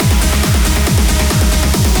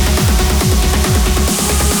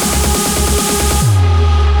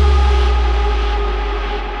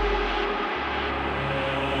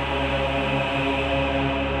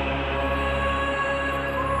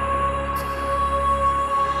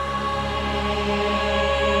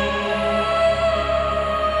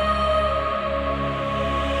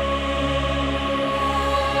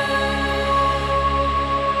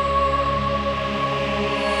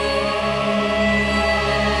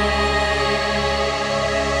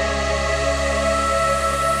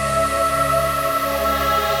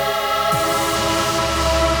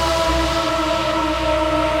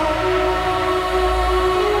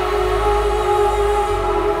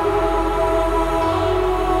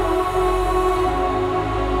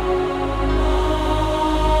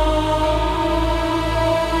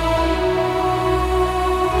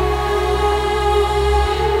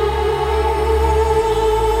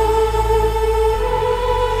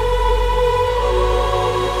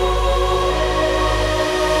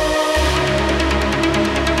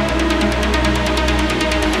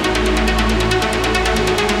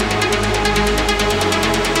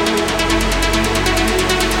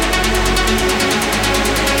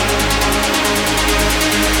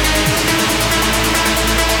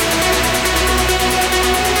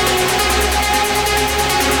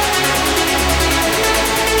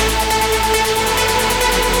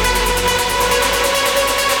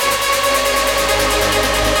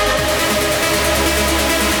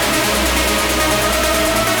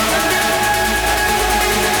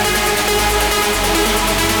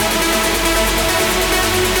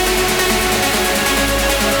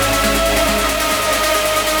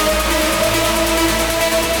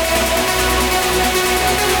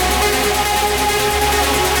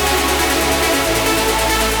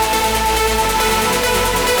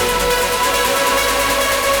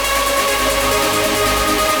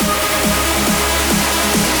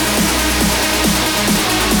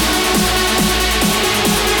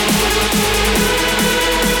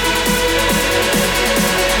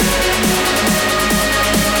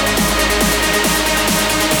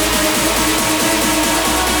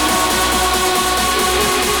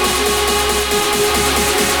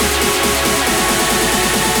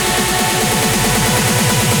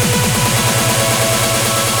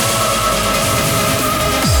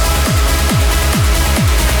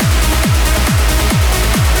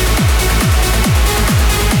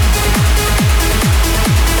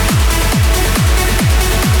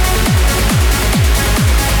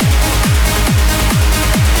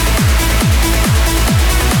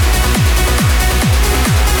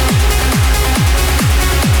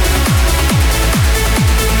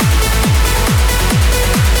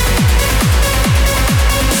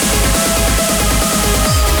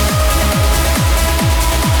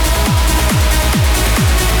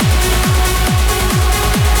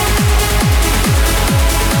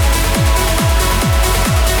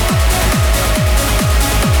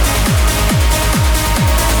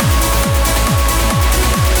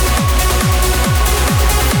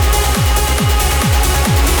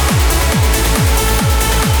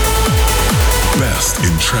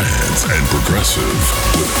 trance and progressive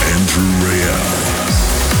with Andrew Rayel.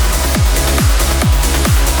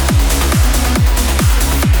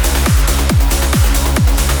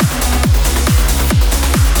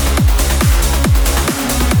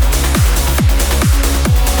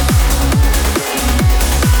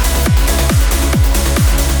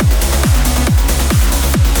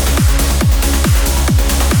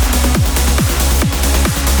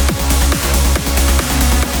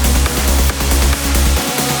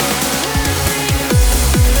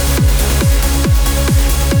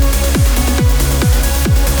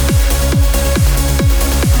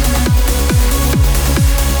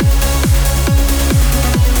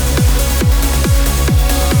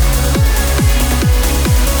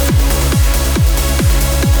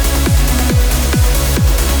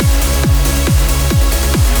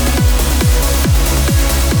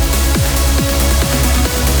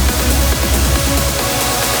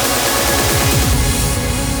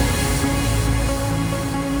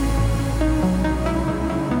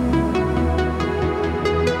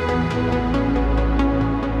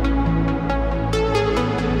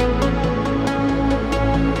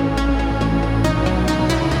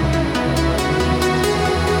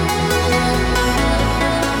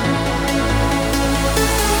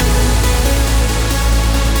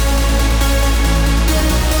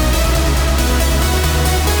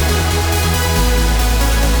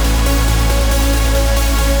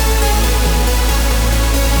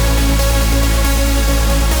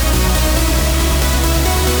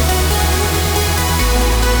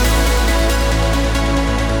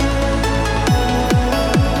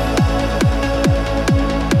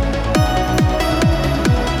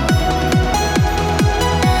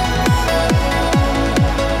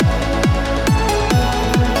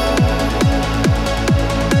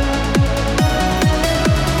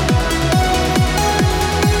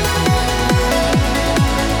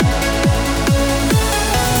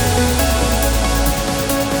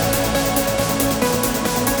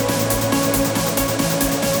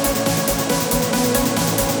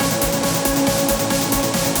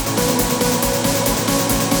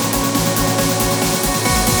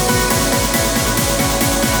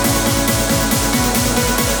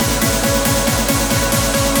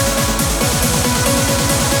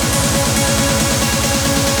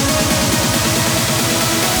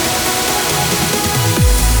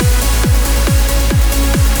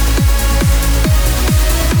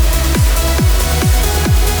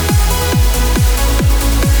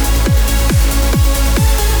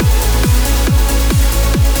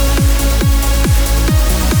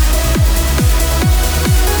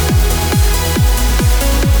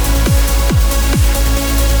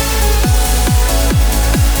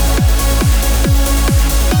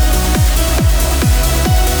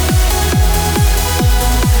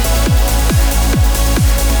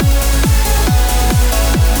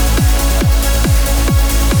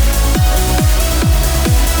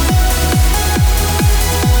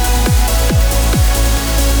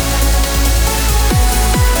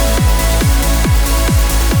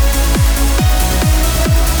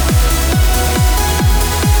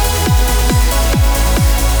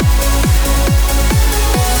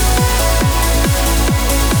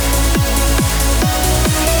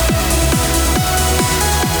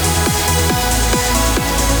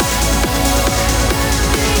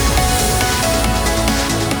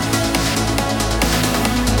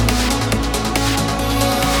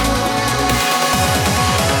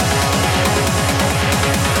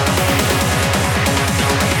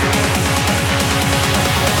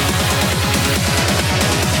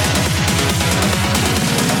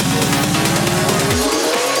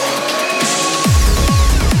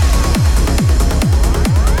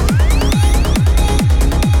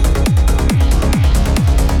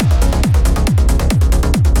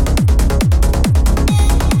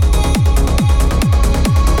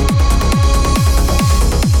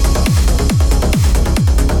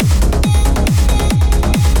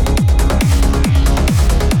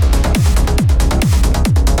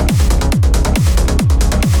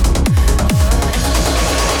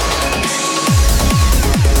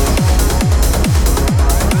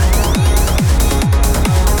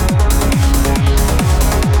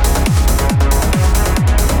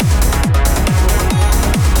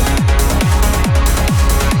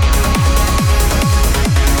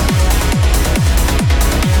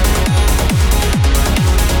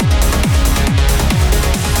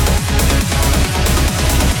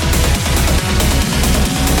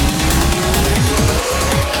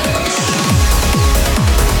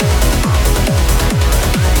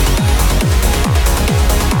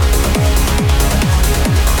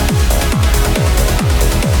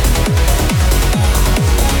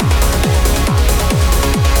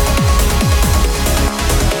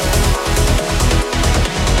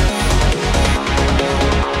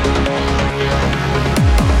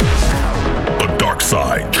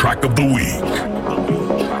 Certified Track of the Week.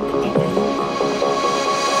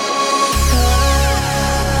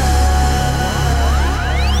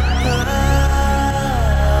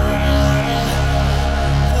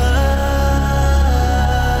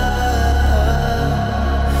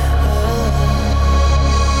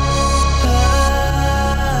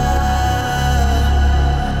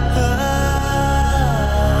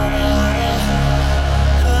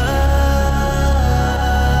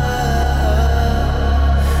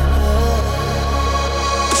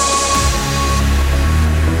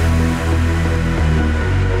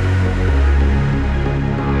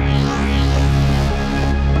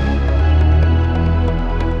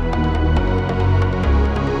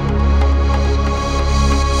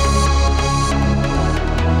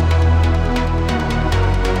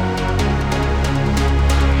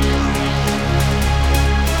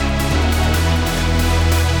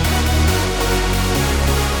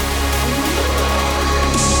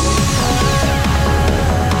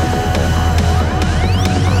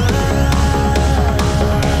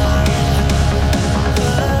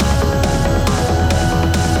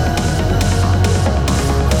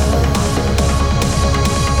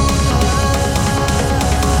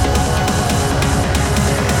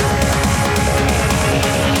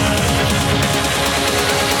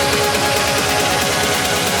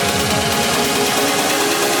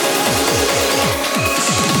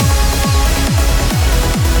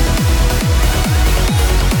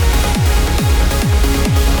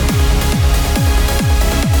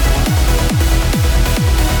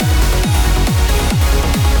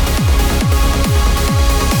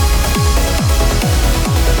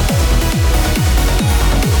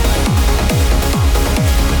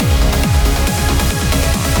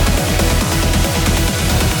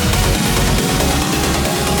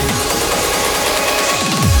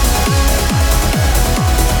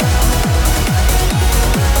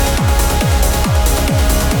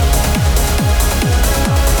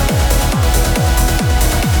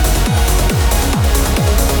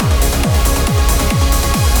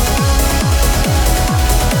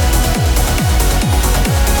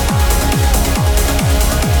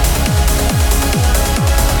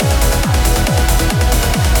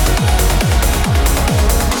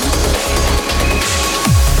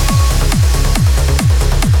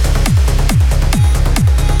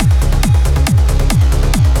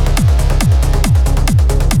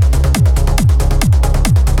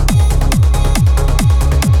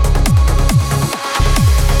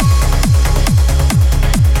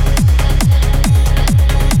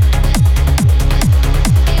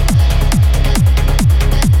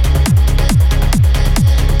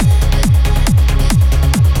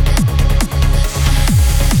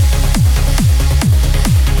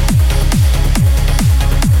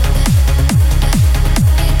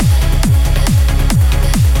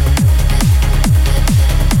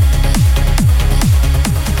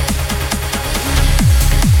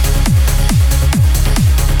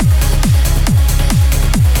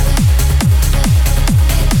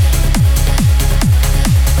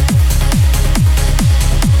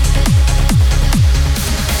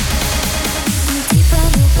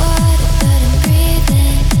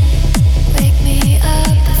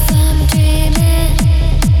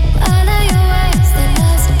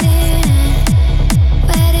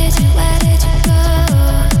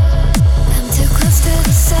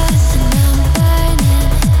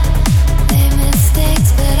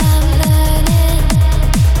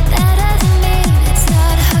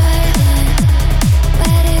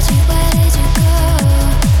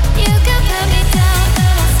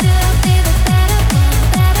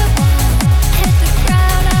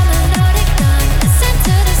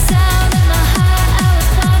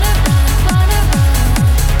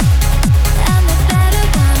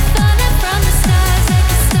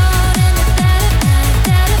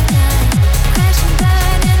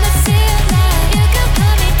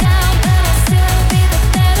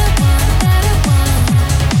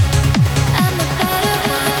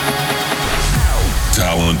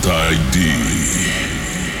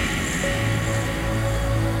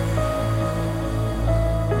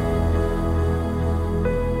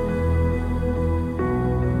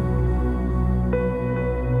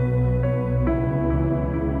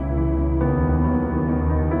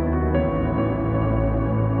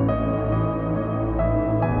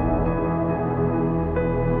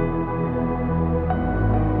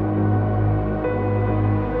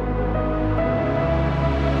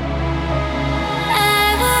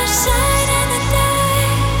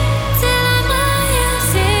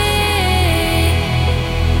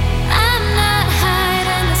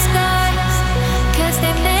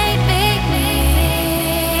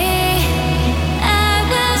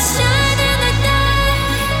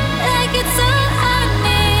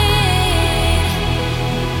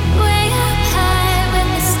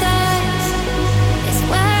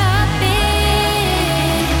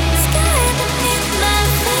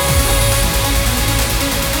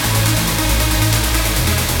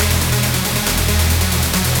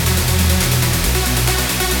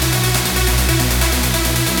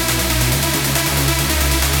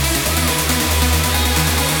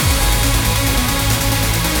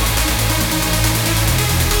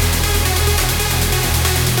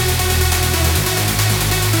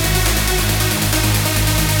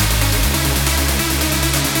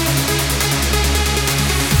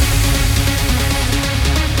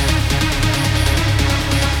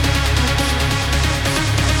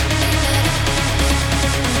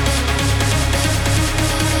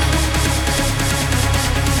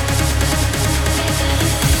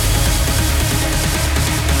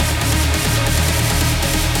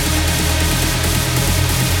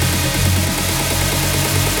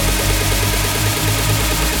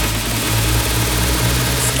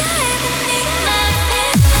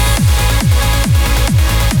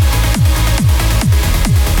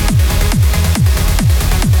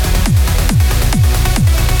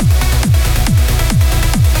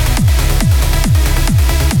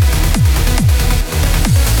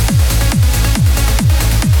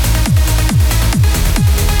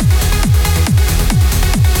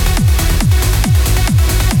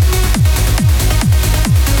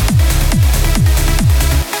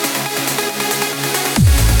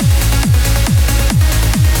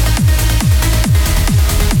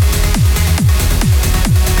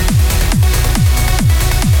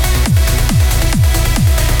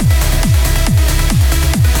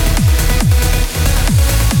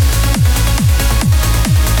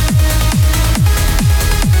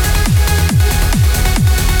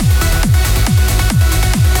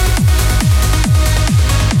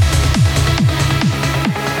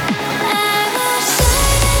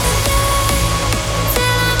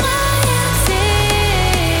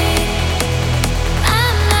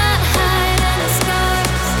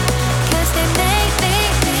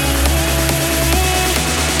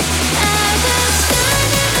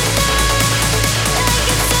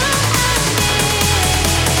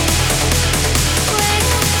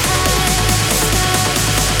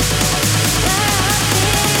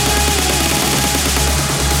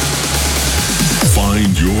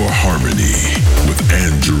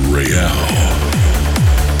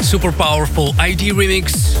 super powerful ID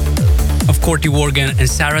remix of Corty Morgan and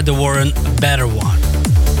Sarah De Warren, Better One.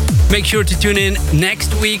 Make sure to tune in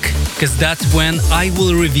next week, because that's when I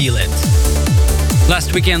will reveal it.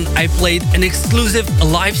 Last weekend, I played an exclusive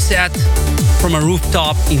live set from a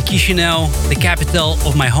rooftop in Chisinau, the capital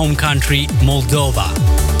of my home country, Moldova.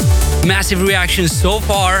 Massive reactions so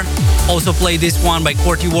far. Also played this one by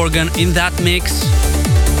Corty Morgan in that mix.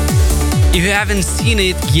 If you haven't seen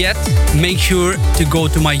it yet, make sure to go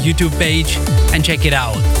to my YouTube page and check it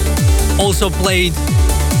out. Also played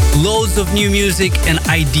loads of new music and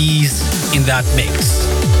IDs in that mix.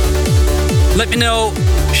 Let me know,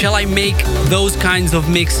 shall I make those kinds of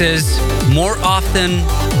mixes more often?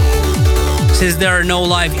 Since there are no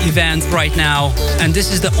live events right now, and this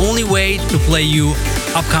is the only way to play you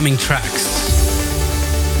upcoming tracks.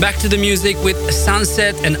 Back to the music with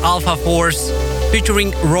Sunset and Alpha Force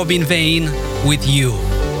featuring Robin Vane with You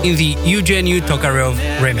in the Eugeniu Tokarev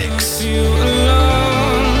remix.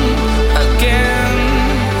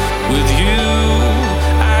 With you,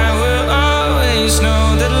 I will always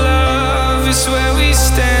know that love is where we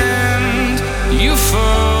stand. You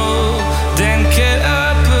fall, then get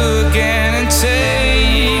up again and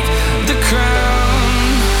take the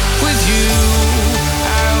crown. With you,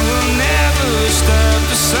 I will never stop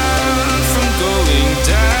the sun from going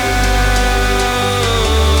down.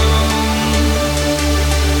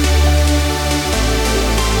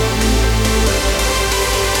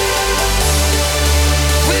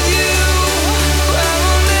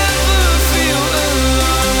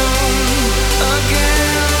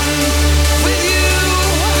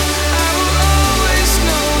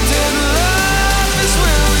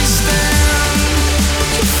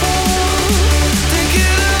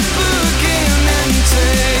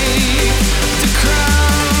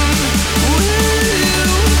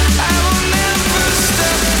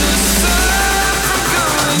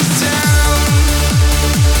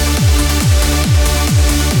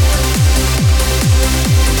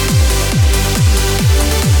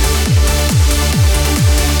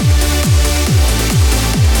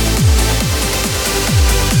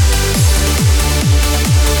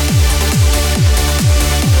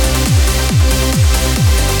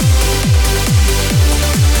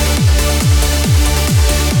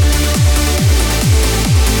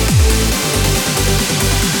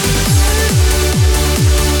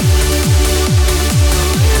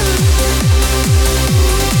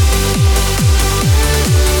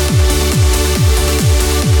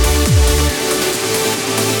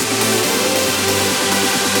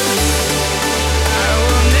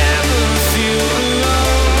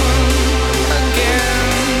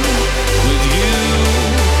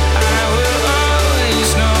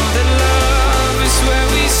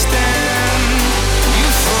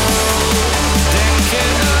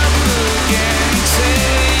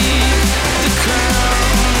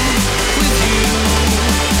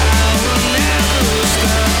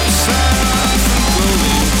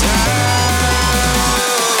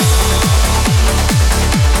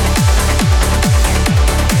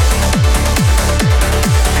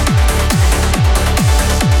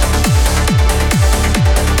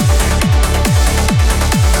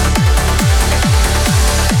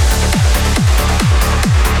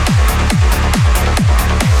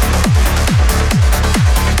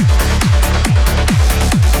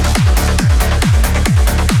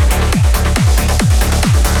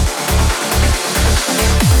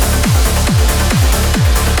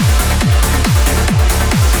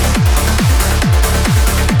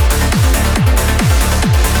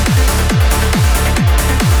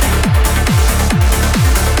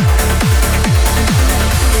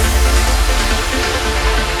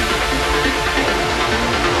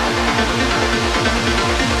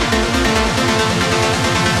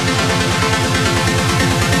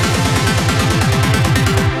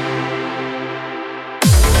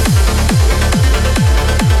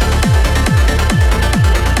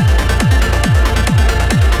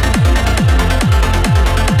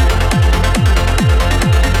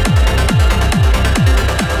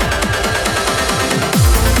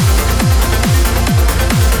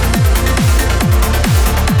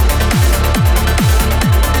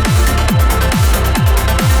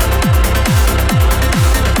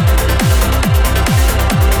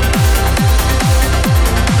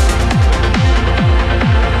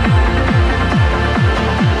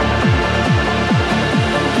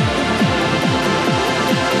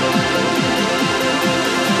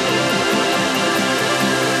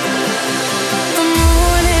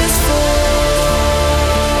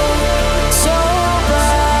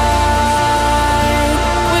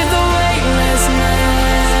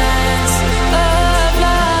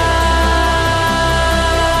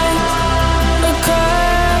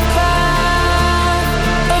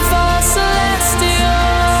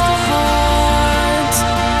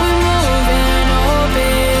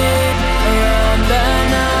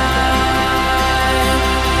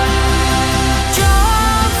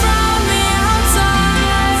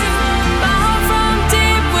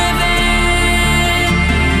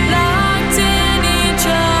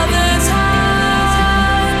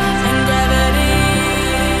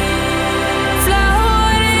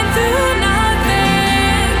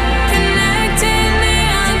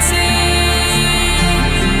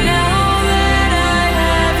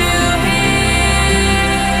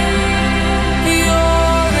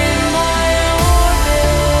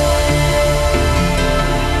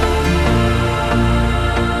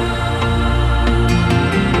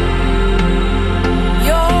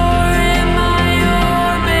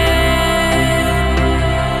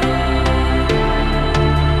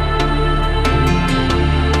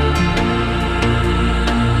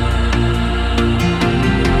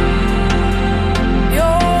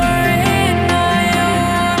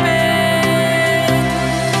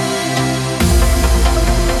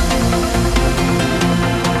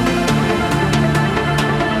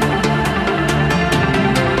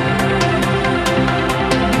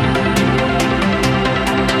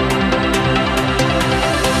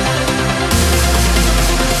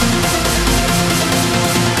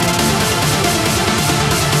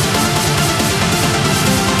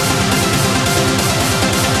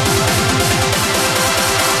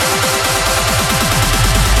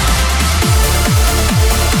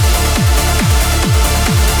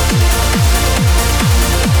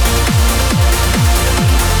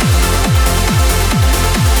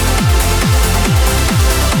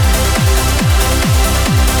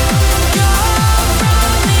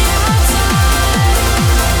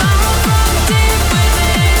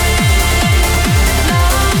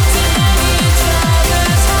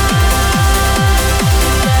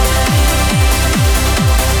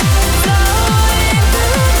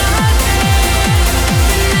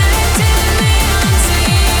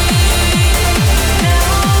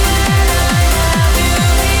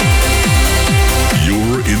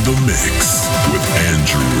 Mix with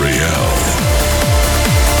Andrew Rayel.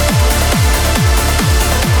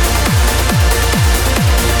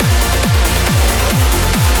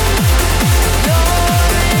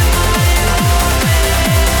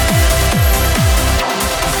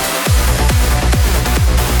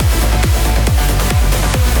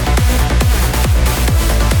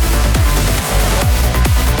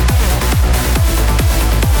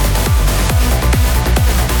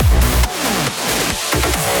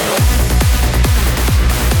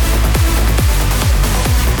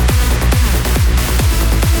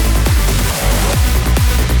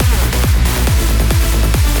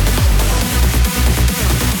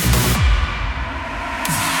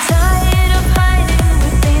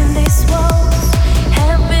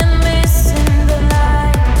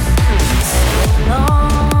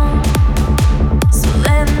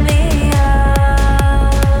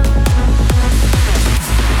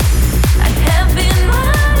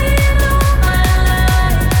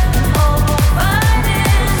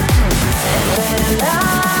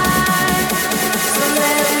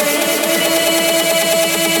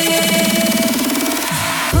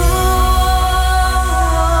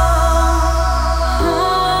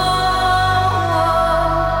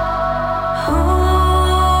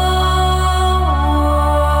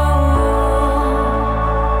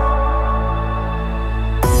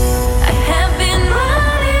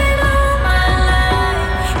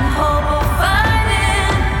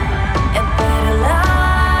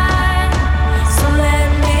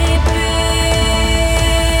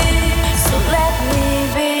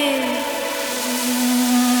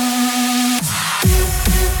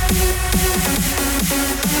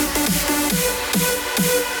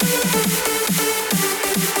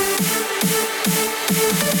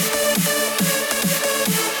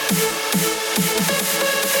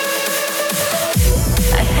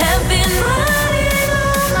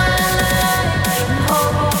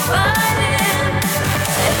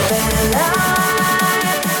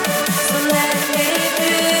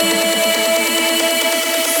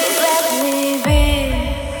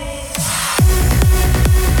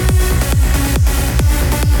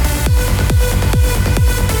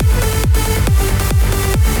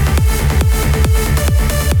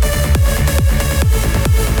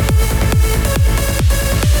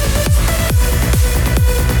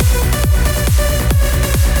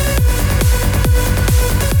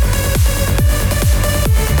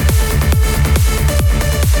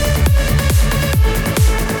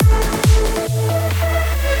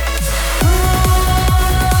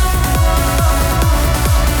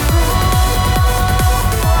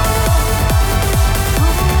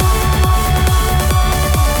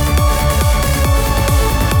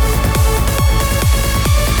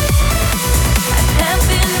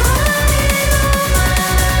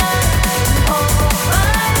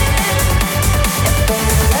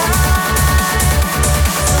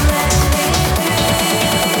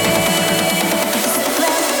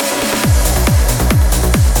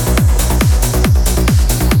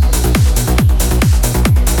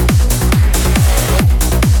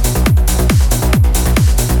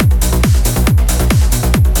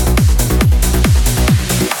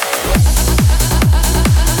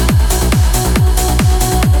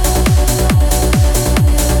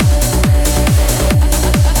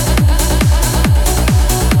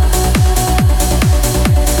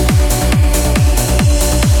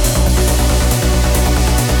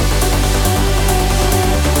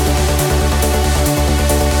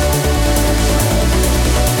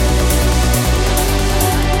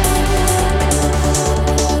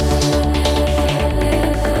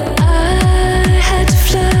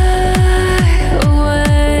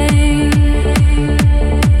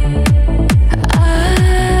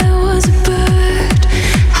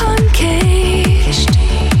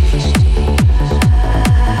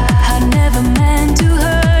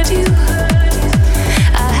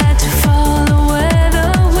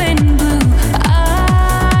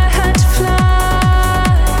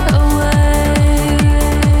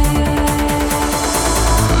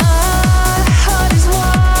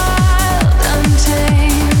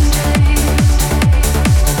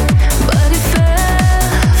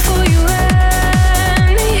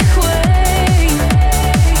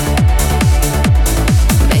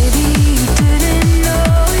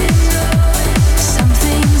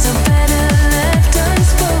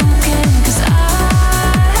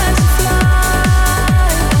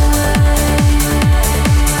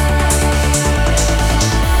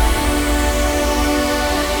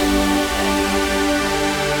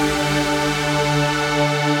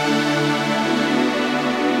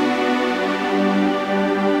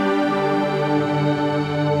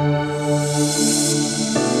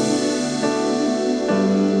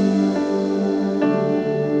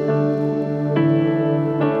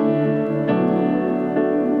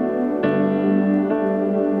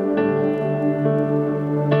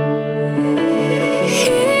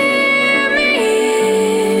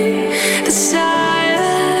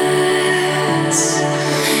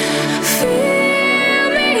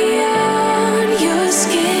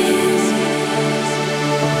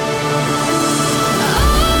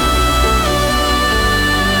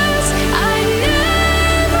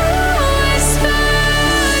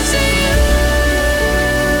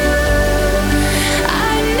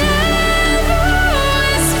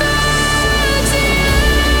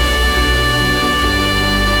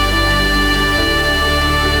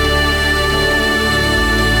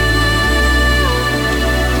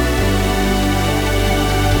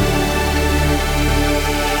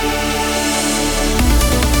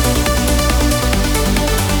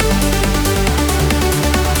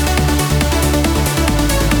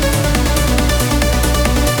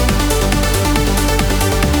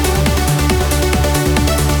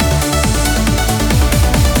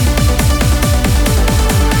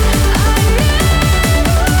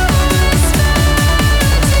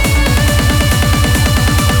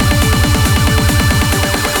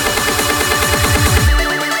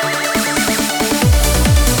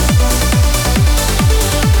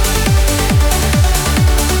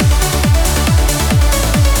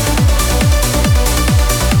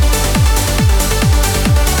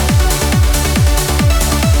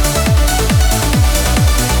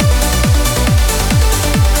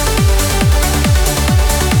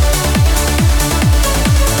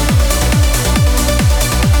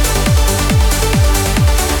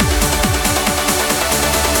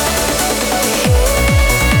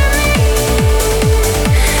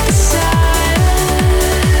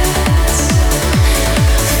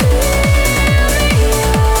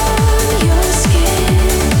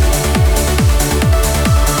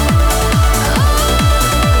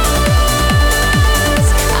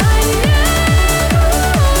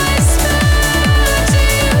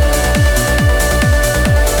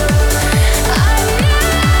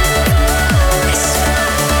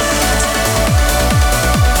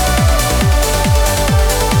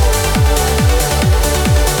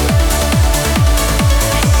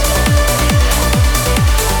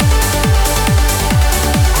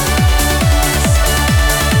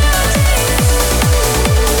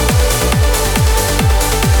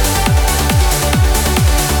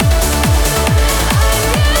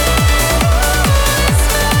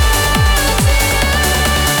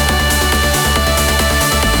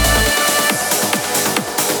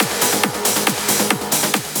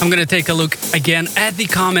 I'm gonna take a look again at the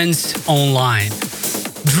comments online.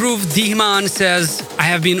 Dhruv Dihman says, I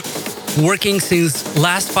have been working since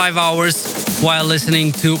last 5 hours while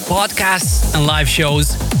listening to podcasts and live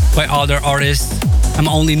shows by other artists. I'm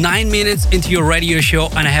only 9 minutes into your radio show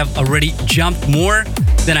and I have already jumped more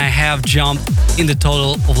than I have jumped in the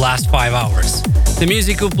total of last 5 hours. The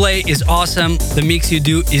music you play is awesome. The mix you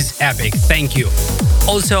do is epic. Thank you.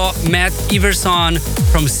 Also, Matt Everson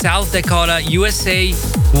from South Dakota, USA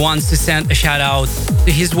wants to send a shout out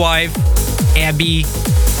to his wife, Abby,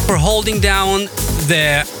 for holding down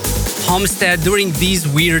the homestead during these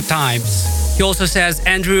weird times. He also says,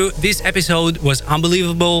 Andrew, this episode was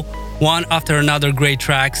unbelievable, one after another great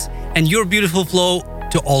tracks, and your beautiful flow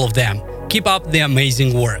to all of them. Keep up the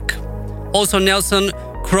amazing work. Also, Nelson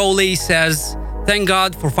Crowley says, thank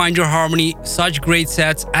God for Find Your Harmony, such great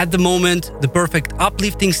sets at the moment, the perfect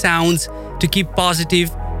uplifting sounds to keep positive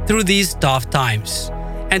through these tough times,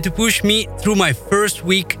 and to push me through my first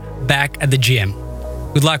week back at the gym.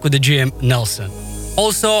 Good luck with the gym, Nelson.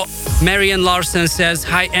 Also, Marianne Larson says,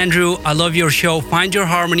 hi Andrew, I love your show Find Your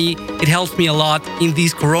Harmony. It helps me a lot in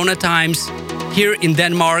these corona times. Here in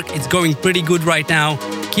Denmark, it's going pretty good right now.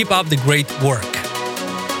 Keep up the great work.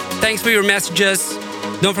 Thanks for your messages.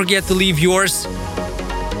 Don't forget to leave yours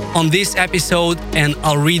on this episode and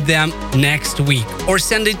I'll read them next week. Or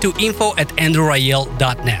send it to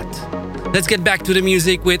info@andrewrayel.net. Let's get back to the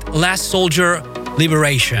music with Last Soldier,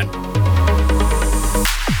 Liberation.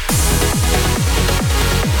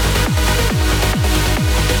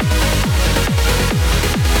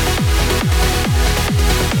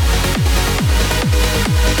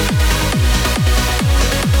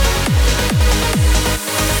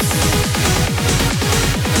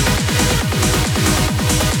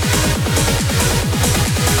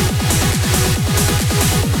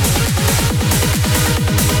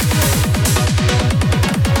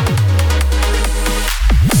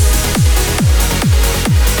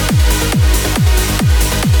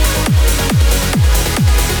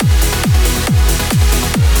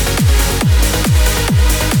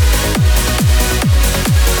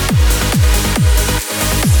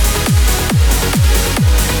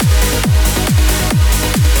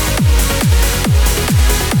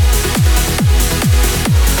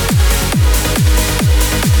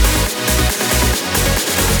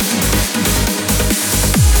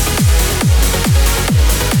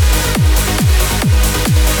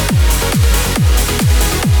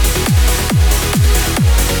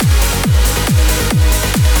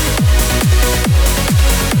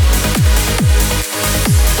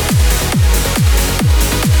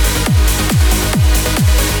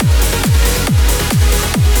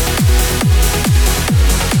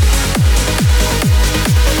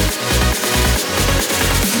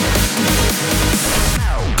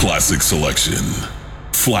 Classic selection.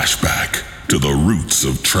 Flashback to the roots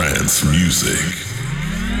of trance music.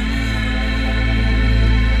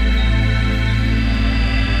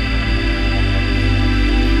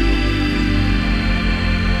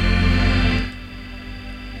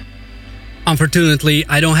 Unfortunately,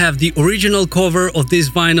 I don't have the original cover of this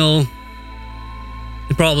vinyl.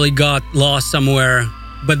 It probably got lost somewhere,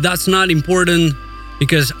 but that's not important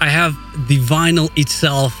because I have the vinyl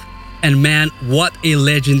itself, and man, what a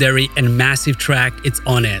legendary and massive track it's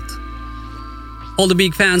on it. All the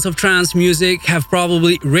big fans of trance music have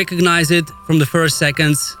probably recognized it from the first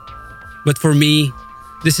seconds, but for me,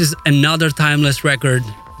 this is another timeless record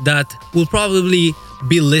that will probably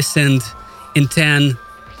be listened in 10,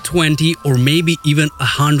 20 or maybe even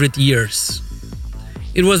 100 years.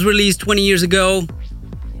 It was released 20 years ago,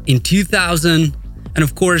 in 2000, and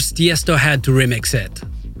of course Tiesto had to remix it.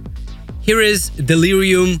 Here is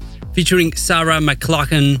Delirium featuring Sarah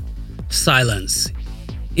McLachlan, Silence,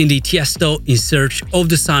 in the Tiesto In Search of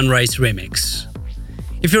the Sunrise remix.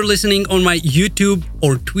 If you're listening on my YouTube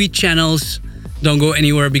or Twitch channels, don't go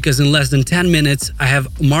anywhere because in less than 10 minutes I have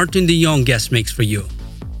Martin de Jong guest mix for you.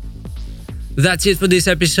 That's it for this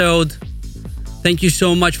episode. Thank you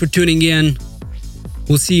so much for tuning in.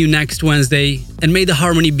 We'll see you next Wednesday, and may the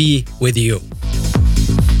harmony be with you.